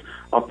triggers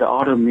of the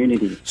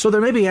autoimmunity. So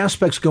there may be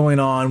aspects going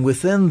on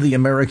within the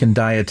American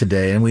diet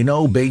today, and we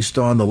know based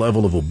on the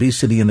level of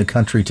obesity in the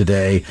country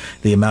today,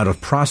 the amount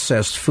of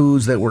processed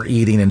foods that we're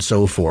eating and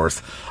so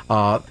forth,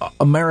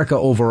 America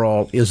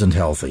overall isn't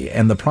healthy.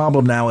 And the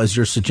problem now, as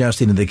you're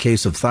suggesting in the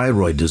case of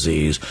thyroid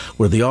disease,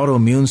 where the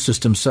autoimmune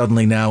system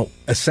suddenly now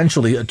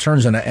essentially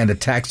turns and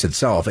attacks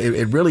itself.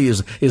 It really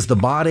is the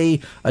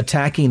body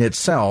attacking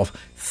itself,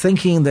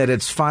 thinking that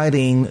it's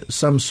fighting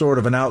some sort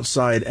of an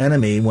outside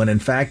enemy, when in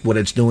fact what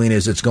it's doing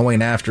is it's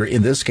going after,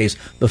 in this case,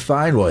 the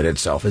thyroid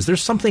itself. Is there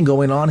something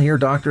going on here,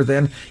 doctor,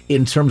 then,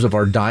 in terms of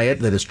our diet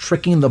that is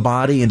tricking the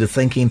body into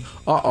thinking,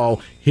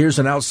 here's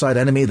an outside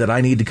enemy that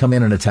I need to come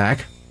in and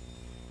attack?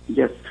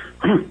 Yes.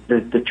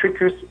 The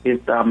triggers is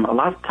a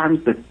lot of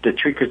times the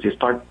triggers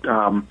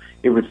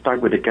it would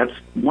start with the guts.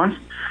 Once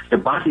the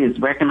body has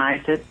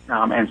recognized it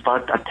and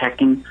start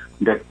attacking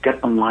the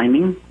gut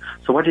lining,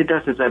 so what it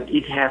does is that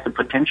it has the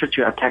potential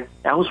to attack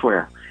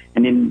elsewhere.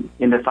 And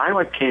in the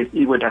thyroid case,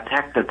 it would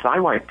attack the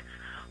thyroid.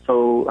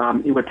 So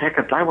it would attack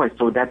the thyroid.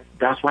 So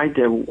that's why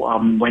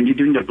when you're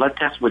doing the blood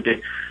test with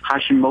the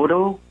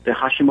Hashimoto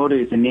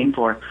is the name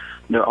for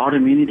the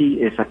autoimmunity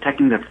is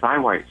attacking the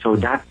thyroid. So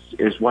that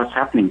is what's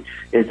happening,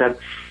 is that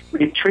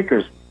it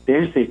triggers.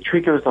 There's the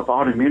triggers of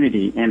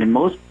autoimmunity, and in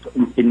most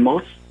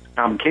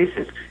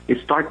cases,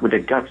 it starts with the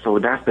gut. So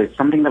that's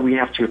something that we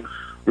have to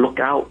look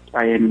out,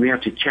 and we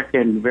have to check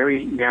in.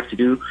 We have to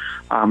do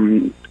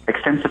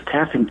extensive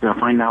testing to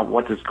find out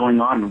what is going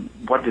on,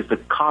 what is the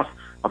cause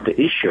of the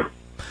issue.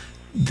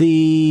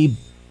 The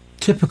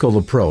typical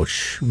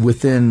approach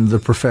within the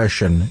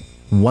profession,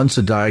 once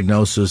a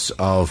diagnosis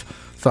of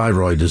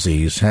thyroid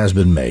disease has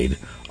been made,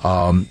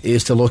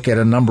 is to look at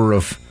a number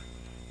of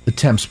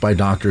attempts by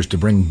doctors to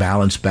bring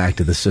balance back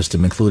to the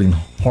system, including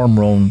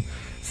hormone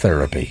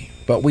therapy.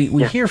 But we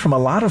hear from a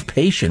lot of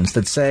patients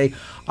that say,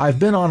 I've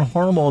been on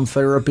hormone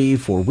therapy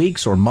for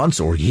weeks or months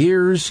or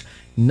years,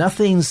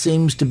 nothing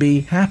seems to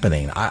be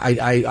happening.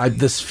 I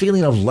this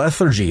feeling of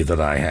lethargy that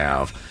I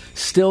have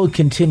still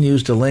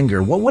continues to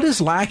linger. What is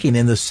lacking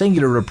in the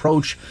singular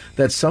approach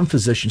that some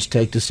physicians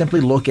take to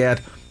simply look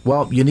at,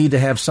 well, you need to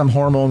have some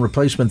hormone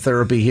replacement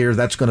therapy here,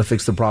 that's going to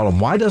fix the problem?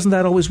 Why doesn't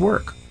that always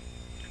work?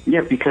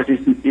 Yeah, because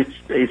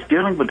it's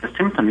dealing with the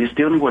symptom. It's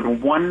dealing with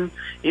one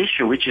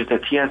issue, which is the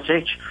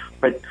TSH.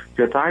 But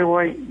the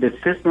thyroid, the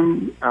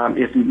system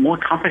is more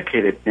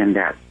complicated than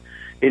that.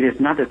 It is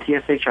not the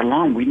TSH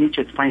alone. We need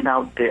to find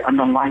out the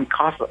underlying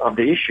cause of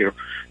the issue.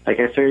 Like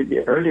I said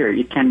earlier,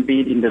 it can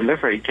be in the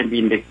liver, it can be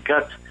in the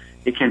gut,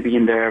 it can be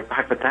in the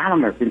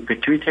hypothalamus, in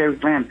pituitary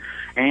gland,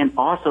 and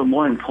also,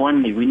 more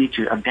importantly, we need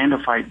to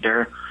identify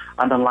their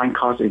underlying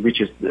cause, which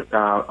is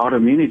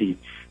autoimmunity.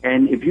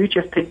 And if you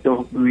just take the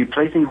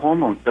replacing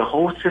hormones, the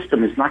whole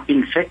system is not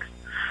being fixed.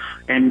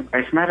 And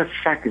as a matter of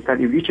fact, is that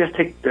if you just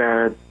take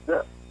the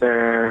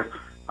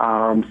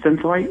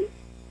Synthroid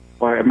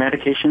or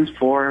medications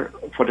for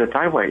the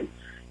thyroid,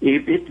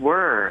 if it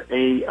were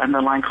a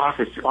underlying cause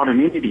of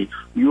autoimmunity,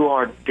 you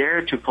are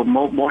there to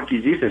promote more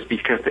diseases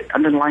because the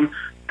underlying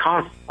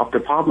cause of the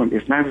problem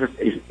is never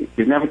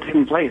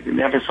taking place. It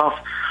never solved.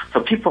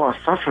 So people are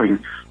suffering.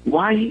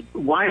 Why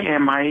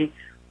am my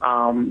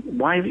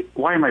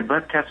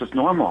blood test is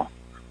normal?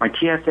 My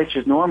TSH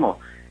is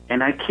normal,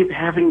 and I keep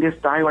having these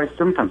thyroid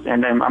symptoms,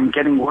 and then I'm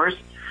getting worse.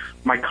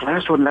 My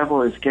cholesterol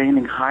level is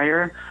getting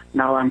higher.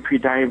 Now I'm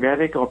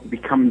pre-diabetic or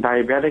become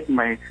diabetic.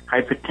 My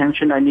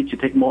hypertension, I need to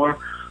take more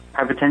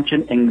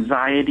hypertension.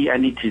 Anxiety, I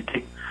need to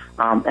take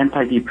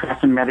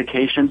antidepressant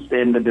medications,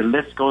 and the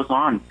list goes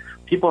on.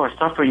 People are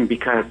suffering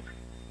because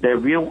the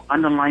real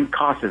underlying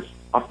causes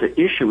of the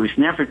issue is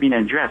never been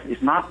addressed.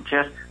 It's not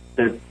just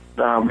the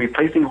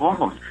replacing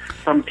hormones.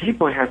 Some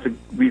people have the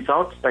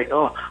results like,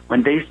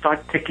 when they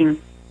start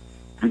taking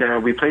the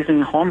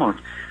replacing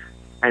hormones,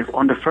 as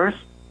on the first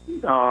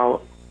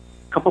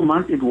couple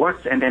months it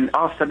works, and then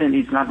all of a sudden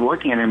it's not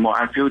working anymore.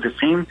 I feel the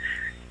same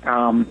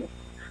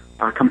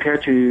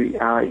compared to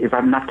if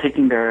I'm not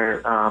taking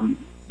the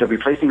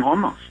replacing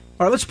hormones.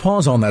 All right, let's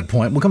pause on that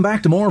point. We'll come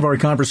back to more of our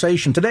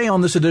conversation. Today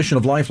on this edition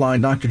of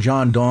Lifeline, Dr.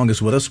 John Dong is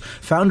with us,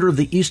 founder of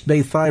the East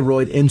Bay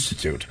Thyroid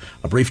Institute.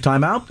 A brief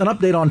timeout, an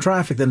update on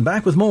traffic, then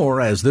back with more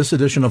as this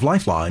edition of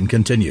Lifeline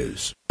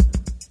continues.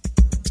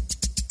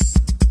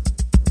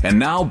 And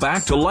now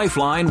back to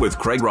Lifeline with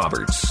Craig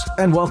Roberts.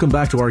 And welcome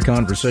back to our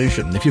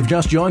conversation. If you've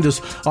just joined us,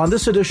 on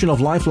this edition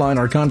of Lifeline,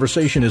 our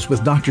conversation is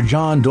with Dr.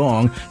 John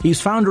Dong. He's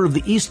founder of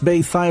the East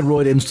Bay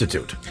Thyroid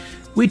Institute.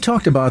 We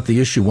talked about the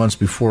issue once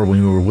before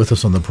when you were with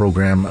us on the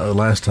program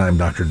last time,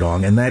 Dr.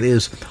 Dong, and that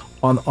is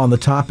on the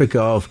topic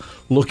of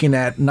looking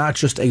at not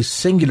just a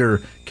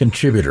singular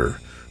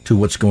contributor to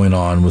what's going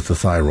on with the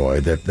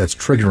thyroid that's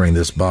triggering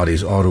this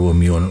body's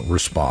autoimmune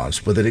response,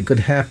 but that it could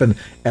happen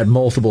at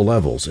multiple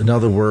levels. In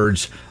other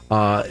words,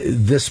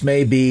 this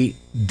may be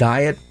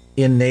diet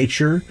in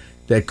nature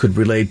that could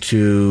relate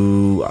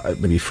to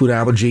maybe food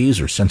allergies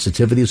or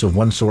sensitivities of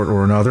one sort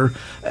or another.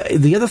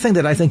 The other thing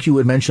that I think you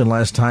had mentioned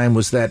last time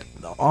was that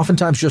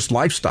oftentimes just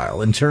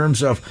lifestyle in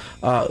terms of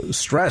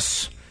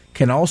stress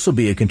can also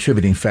be a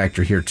contributing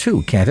factor here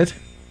too, can't it?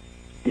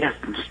 Yes,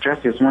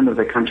 stress is one of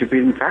the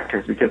contributing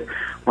factors because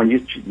when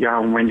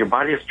your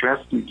body is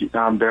stressed,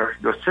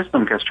 your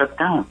system gets shut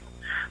down.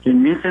 The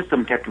immune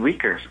system gets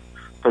weaker.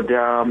 So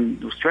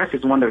the stress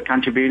is one of the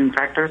contributing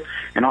factors,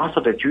 and also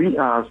the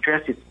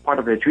stress is part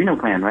of the adrenal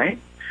gland, right?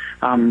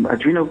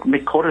 Adrenal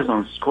make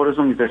cortisone.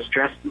 Cortisone is a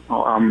stress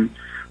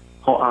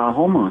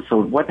hormone.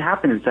 So what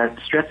happens is that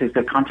stress is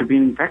the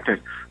contributing factor.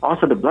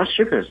 Also the blood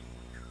sugars.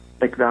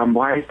 Like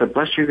why is the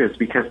blood sugars?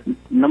 Because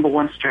number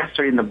one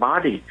stressor in the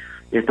body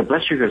is the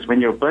blood sugars.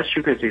 When your blood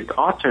sugars is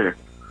altered,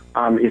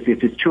 if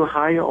it's too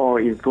high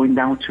or is going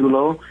down too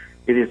low,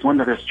 it is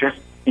one of the stress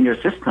in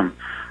your system.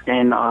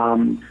 And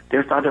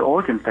there's other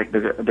organs like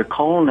the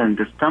colon,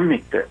 the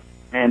stomach,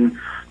 and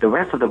the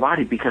rest of the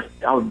body, because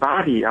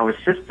our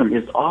system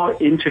is all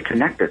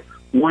interconnected.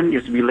 One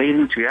is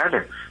relating to the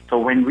other. So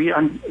when we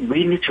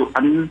need to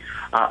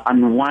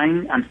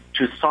unwind and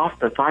to solve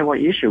the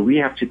thyroid issue, we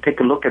have to take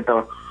a look at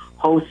the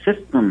whole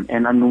system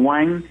and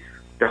unwind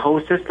the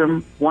whole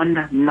system,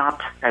 one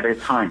knot at a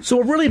time. So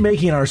we're really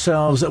making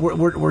ourselves,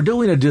 we're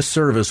doing a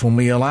disservice when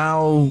we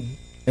allow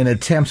an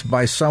attempt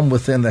by some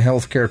within the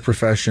healthcare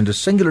profession to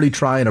singularly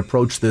try and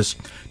approach this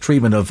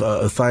treatment of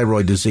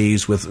thyroid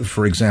disease with,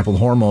 for example,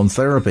 hormone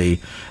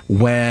therapy,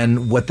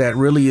 when what that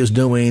really is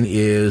doing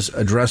is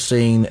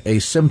addressing a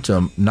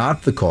symptom,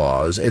 not the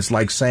cause. It's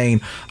like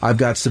saying, I've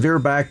got severe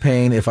back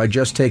pain. If I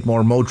just take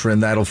more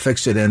Motrin, that'll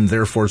fix it, and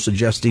therefore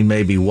suggesting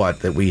maybe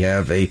that we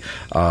have a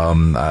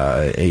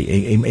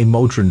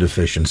Motrin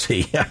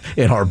deficiency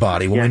in our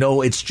body, when we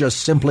know it's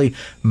just simply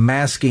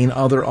masking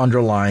other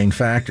underlying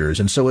factors.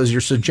 And so as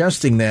you're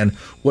suggesting then,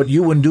 what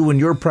you would do in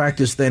your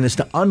practice then is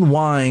to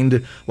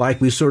unwind,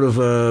 like we sort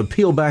of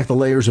peel back the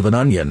layers of an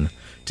onion,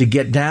 to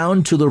get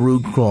down to the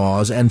root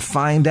cause and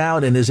find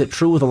out? And is it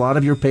true with a lot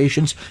of your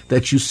patients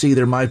that you see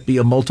there might be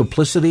a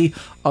multiplicity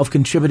of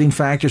contributing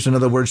factors? In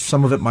other words,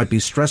 some of it might be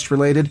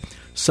stress-related,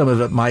 some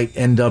of it might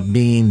end up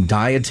being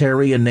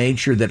dietary in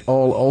nature, that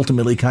all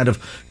ultimately kind of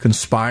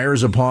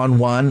conspires upon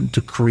one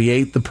to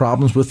create the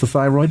problems with the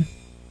thyroid?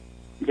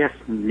 Yes,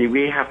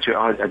 we have to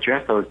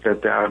address those,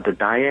 the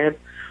diet,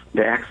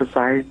 the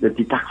exercise, the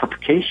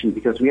detoxification,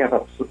 because we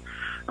have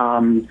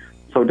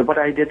what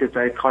I did is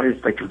I call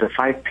it like the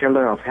 5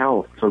 pillars of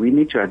health. So we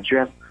need to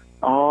address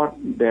all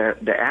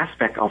the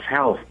aspect of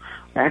health: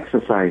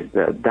 exercise,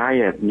 the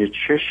diet,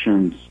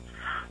 nutrition,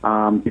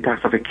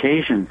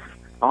 detoxifications,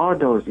 all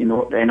those,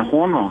 and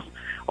hormones.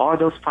 All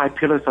those 5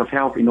 pillars of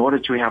health in order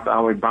to have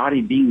our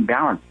body being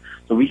balanced.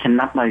 So we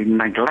cannot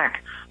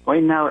neglect.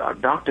 Right now,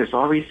 doctors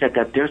always said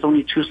that there's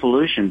only 2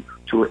 solutions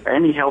to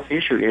any health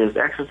issue: is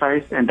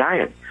exercise and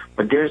diet.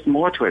 But there's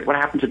more to it. What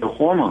happened to the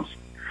hormones?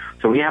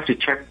 So we have to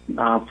check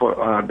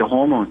for the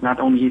hormones, not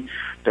only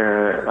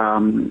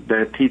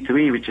the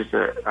T3, which is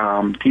the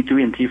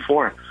T3 and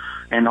T4,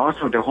 and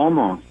also the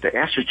hormones, the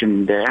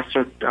estrogen, the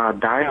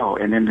estradiol,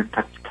 and then the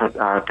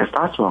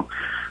testosterone,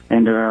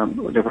 and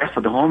the rest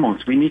of the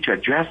hormones. We need to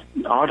address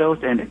all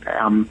those and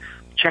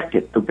check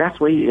it. The best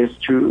way is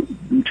to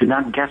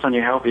not guess on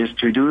your health is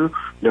to do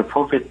the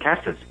appropriate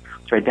tests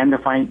to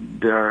identify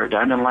the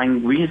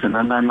underlying reason,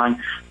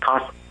 underlying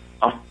cause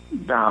of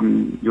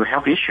your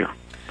health issue.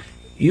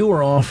 You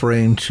are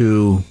offering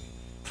to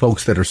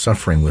folks that are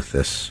suffering with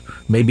this,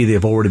 maybe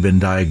they've already been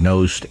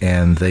diagnosed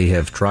and they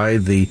have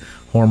tried the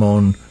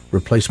hormone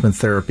replacement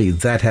therapy.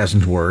 That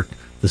hasn't worked.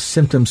 The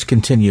symptoms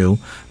continue.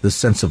 The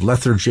sense of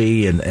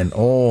lethargy and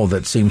all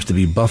that seems to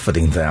be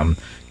buffeting them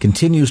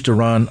continues to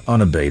run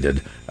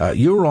unabated.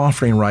 You're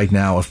offering right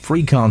now a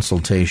free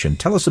consultation.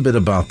 Tell us a bit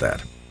about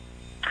that.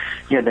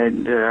 Yeah,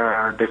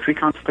 the free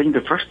consultation,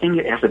 the first thing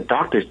as a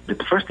doctor, the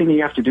first thing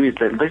you have to do is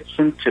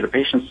listen to the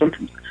patient's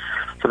symptoms.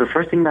 So the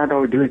first thing that I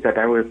would do is that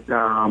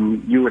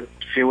you would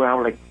fill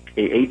out like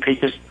 8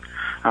 pages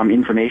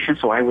information,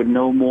 so I would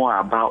know more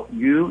about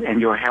you and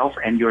your health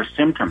and your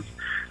symptoms.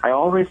 I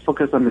always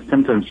focus on the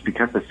symptoms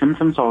because the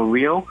symptoms are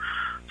real,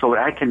 so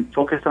I can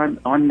focus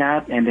on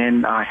that and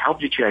then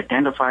help you to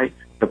identify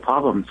the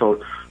problem.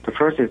 So the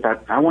first is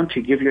that I want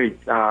to give you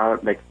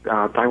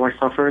thyroid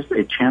sufferers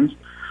a chance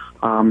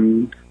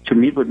to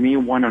meet with me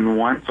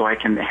one-on-one, so I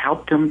can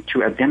help them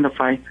to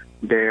identify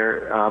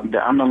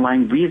the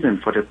underlying reason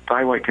for the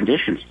thyroid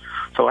conditions.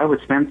 So I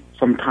would spend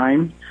some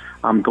time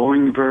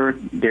going over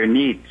their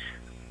needs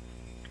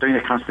during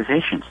the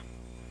consultations.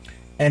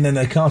 And then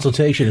the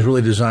consultation is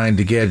really designed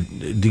to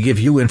give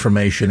you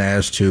information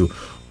as to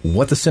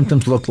what the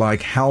symptoms look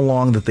like, how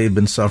long that they've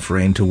been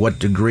suffering, to what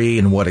degree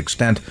and what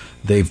extent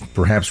they've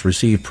perhaps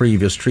received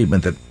previous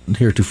treatment that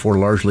heretofore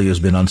largely has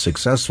been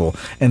unsuccessful,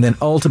 and then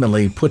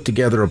ultimately put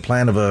together a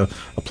plan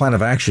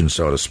of action,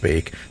 so to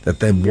speak, that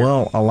then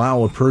will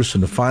allow a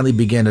person to finally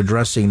begin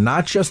addressing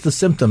not just the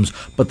symptoms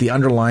but the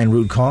underlying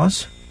root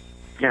cause?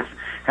 Yes,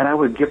 and I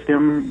would give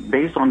them,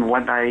 based on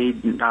what I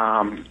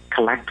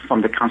collect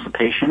from the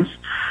consultations,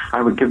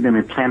 I would give them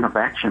a plan of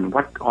action.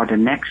 What are the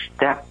next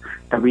steps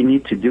that we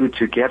need to do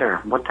together?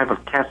 What type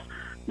of tests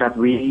that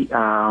we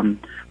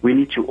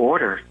need to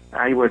order?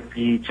 I would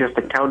be just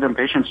to tell them,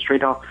 patient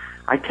straight off,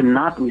 I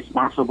cannot be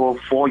responsible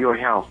for your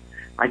health.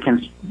 I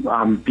can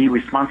be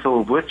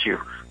responsible with you.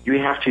 You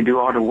have to do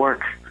all the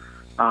work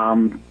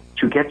to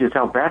get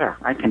yourself better.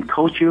 I can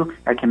coach you.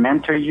 I can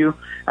mentor you.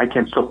 I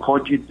can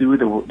support you through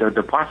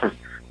the process.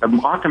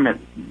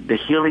 The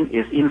healing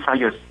is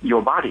inside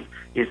your body.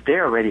 It's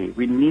there already.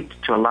 We need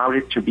to allow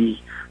it to be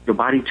your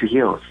body to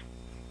heal.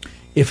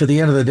 If at the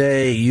end of the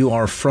day you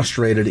are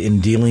frustrated in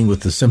dealing with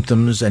the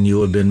symptoms and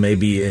you have been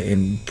maybe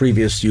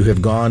you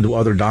have gone to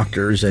other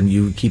doctors and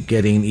you keep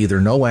getting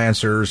either no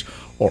answers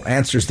or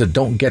answers that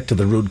don't get to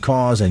the root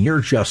cause and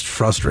you're just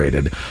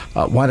frustrated,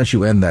 why don't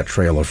you end that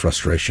trail of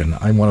frustration?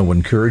 I want to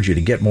encourage you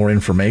to get more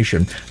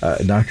information.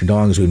 Dr.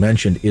 Dong, as we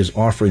mentioned, is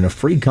offering a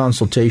free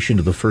consultation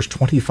to the first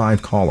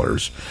 25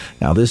 callers.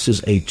 Now, this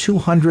is a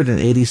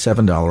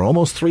 $287,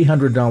 almost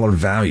 $300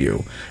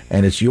 value,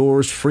 and it's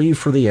yours free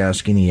for the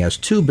asking. He has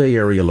 2 Bay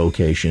Area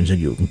locations, and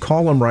you can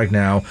call him right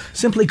now.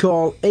 Simply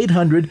call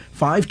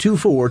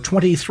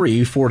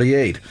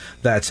 800-524-2348.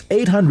 That's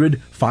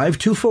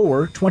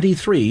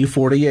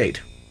 800-524-2348.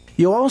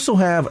 You also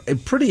have a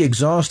pretty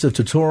exhaustive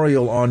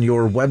tutorial on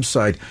your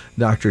website,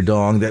 Dr.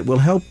 Dong, that will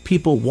help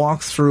people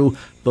walk through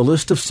the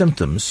list of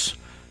symptoms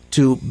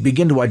to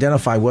begin to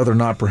identify whether or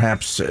not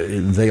perhaps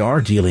they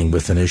are dealing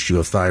with an issue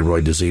of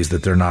thyroid disease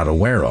that they're not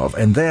aware of.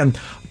 And then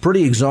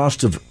pretty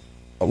exhaustive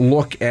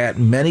look at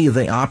many of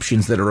the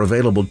options that are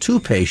available to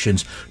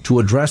patients to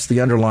address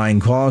the underlying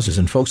causes.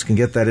 And folks can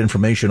get that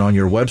information on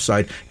your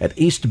website at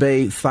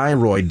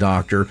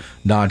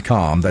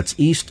eastbaythyroiddoctor.com. That's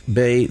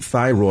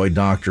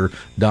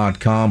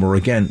eastbaythyroiddoctor.com. Or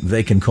again,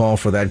 they can call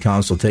for that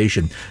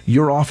consultation.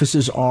 Your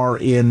offices are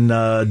in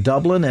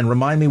Dublin, and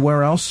remind me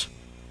where else?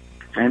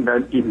 And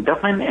in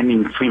Dublin and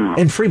in Fremont.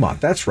 In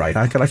Fremont, that's right.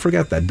 How could I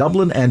forget that?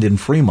 Dublin and in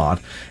Fremont.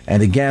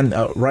 And again,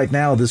 right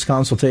now, this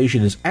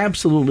consultation is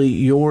absolutely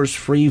yours,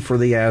 free for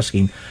the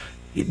asking.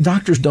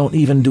 Doctors don't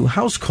even do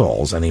house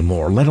calls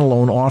anymore, let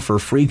alone offer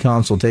free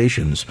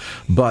consultations.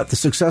 But the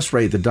success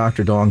rate that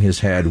Dr. Dong has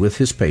had with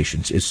his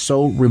patients is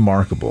so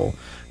remarkable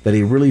that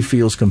he really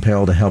feels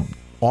compelled to help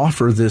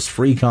offer this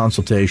free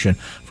consultation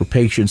for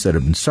patients that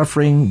have been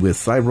suffering with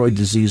thyroid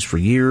disease for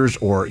years,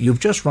 or you've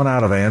just run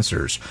out of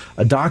answers.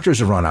 Doctors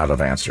have run out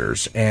of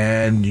answers,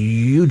 and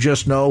you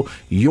just know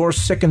you're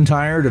sick and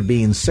tired of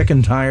being sick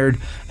and tired,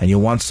 and you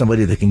want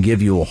somebody that can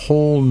give you a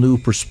whole new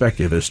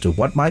perspective as to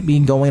what might be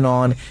going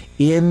on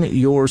in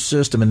your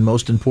system, and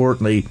most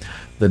importantly,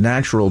 the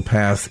natural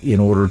path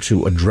in order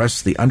to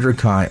address the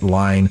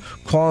underlying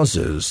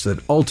causes that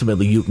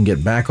ultimately you can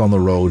get back on the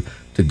road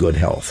to good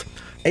health.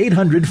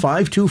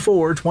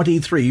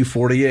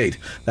 800-524-2348.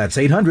 That's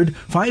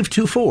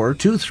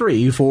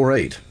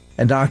 800-524-2348.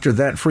 And, Doctor,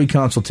 that free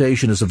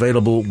consultation is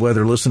available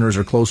whether listeners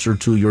are closer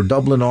to your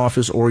Dublin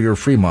office or your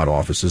Fremont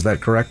office. Is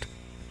that correct?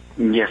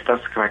 Yes,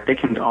 that's correct. They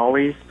can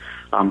always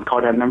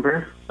call that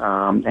number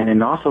and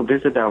then also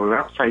visit our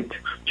website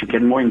to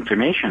get more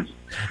information.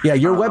 Yeah,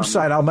 your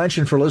website, I'll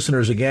mention for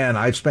listeners again,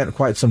 I've spent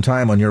quite some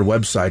time on your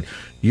website.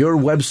 Your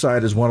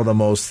website is one of the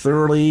most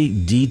thoroughly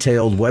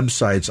detailed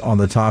websites on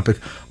the topic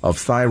of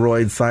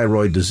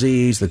thyroid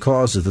disease, the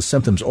causes, the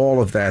symptoms,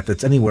 all of that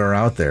that's anywhere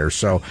out there.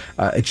 So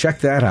check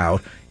that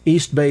out.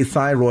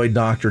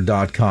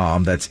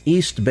 EastBayThyroidDoctor.com. That's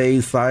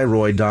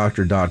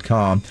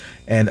EastBayThyroidDoctor.com.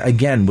 And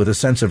again, with a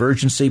sense of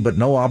urgency but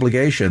no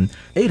obligation,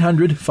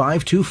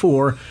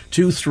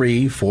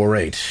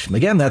 800-524-2348.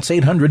 Again, that's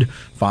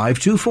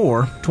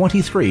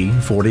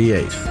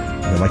 800-524-2348.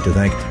 And I'd like to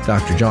thank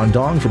Dr. John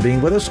Dong for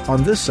being with us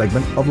on this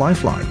segment of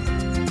Lifeline.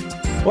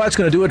 Well, that's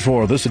going to do it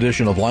for this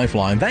edition of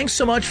Lifeline. Thanks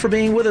so much for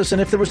being with us.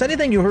 And if there was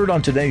anything you heard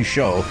on today's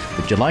show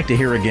that you'd like to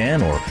hear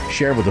again or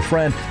share with a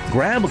friend,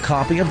 grab a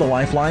copy of the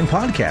Lifeline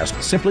podcast.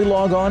 Simply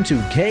log on to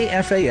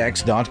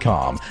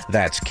KFAX.com.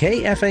 That's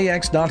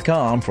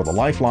KFAX.com for the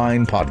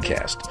Lifeline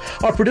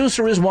podcast. Our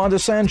producer is Wanda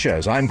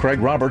Sanchez. I'm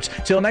Craig Roberts.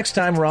 Till next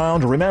time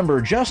around,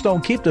 remember, just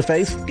don't keep the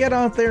faith. Get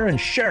out there and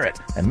share it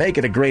and make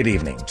it a great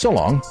evening. So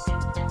long.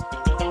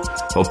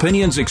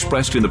 Opinions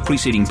expressed in the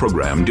preceding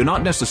program do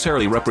not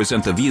necessarily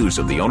represent the views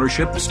of the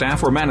ownership,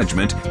 staff, or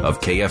management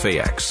of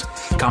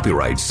KFAX.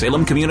 Copyright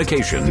Salem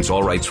Communications,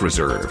 all rights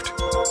reserved.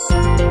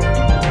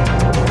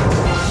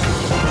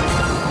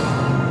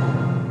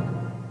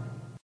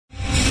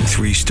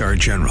 Three-star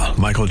General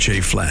Michael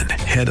J. Flynn,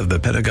 head of the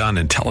Pentagon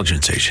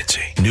Intelligence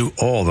Agency, knew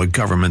all the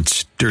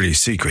government's dirty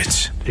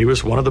secrets. He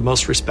was one of the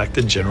most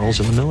respected generals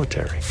in the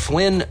military.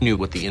 Flynn knew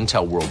what the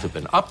intel world had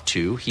been up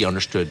to. He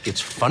understood its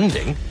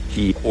funding.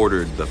 He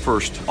ordered the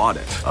first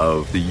audit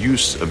of the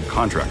use of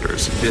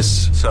contractors.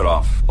 This set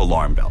off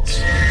alarm bells.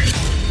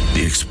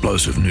 The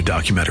explosive new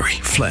documentary,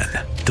 Flynn,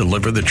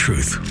 Deliver the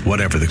Truth,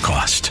 Whatever the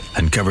Cost,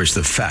 uncovers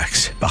the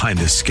facts behind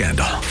this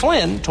scandal.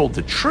 Flynn told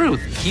the truth.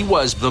 He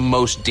was the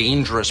most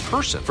dangerous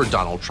person for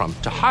Donald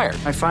Trump to hire.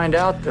 I find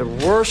out the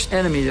worst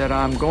enemy that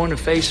I'm going to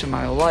face in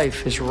my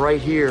life is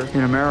right here in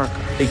America.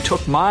 They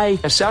took my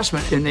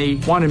assessment and they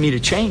wanted me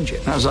to change it.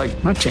 And I was like,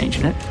 I'm not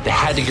changing it. They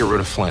had to get rid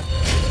of Flynn.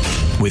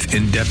 With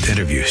in-depth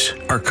interviews,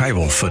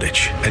 archival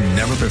footage, and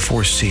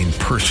never-before-seen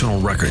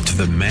personal records of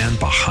the man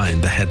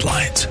behind the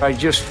headlines. I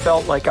just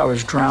felt like I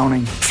was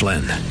drowning.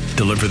 Flynn,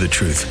 Deliver the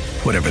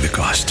Truth, Whatever the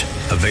Cost.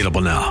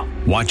 Available now.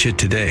 Watch it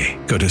today.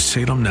 Go to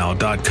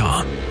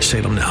salemnow.com.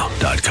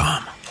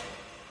 salemnow.com.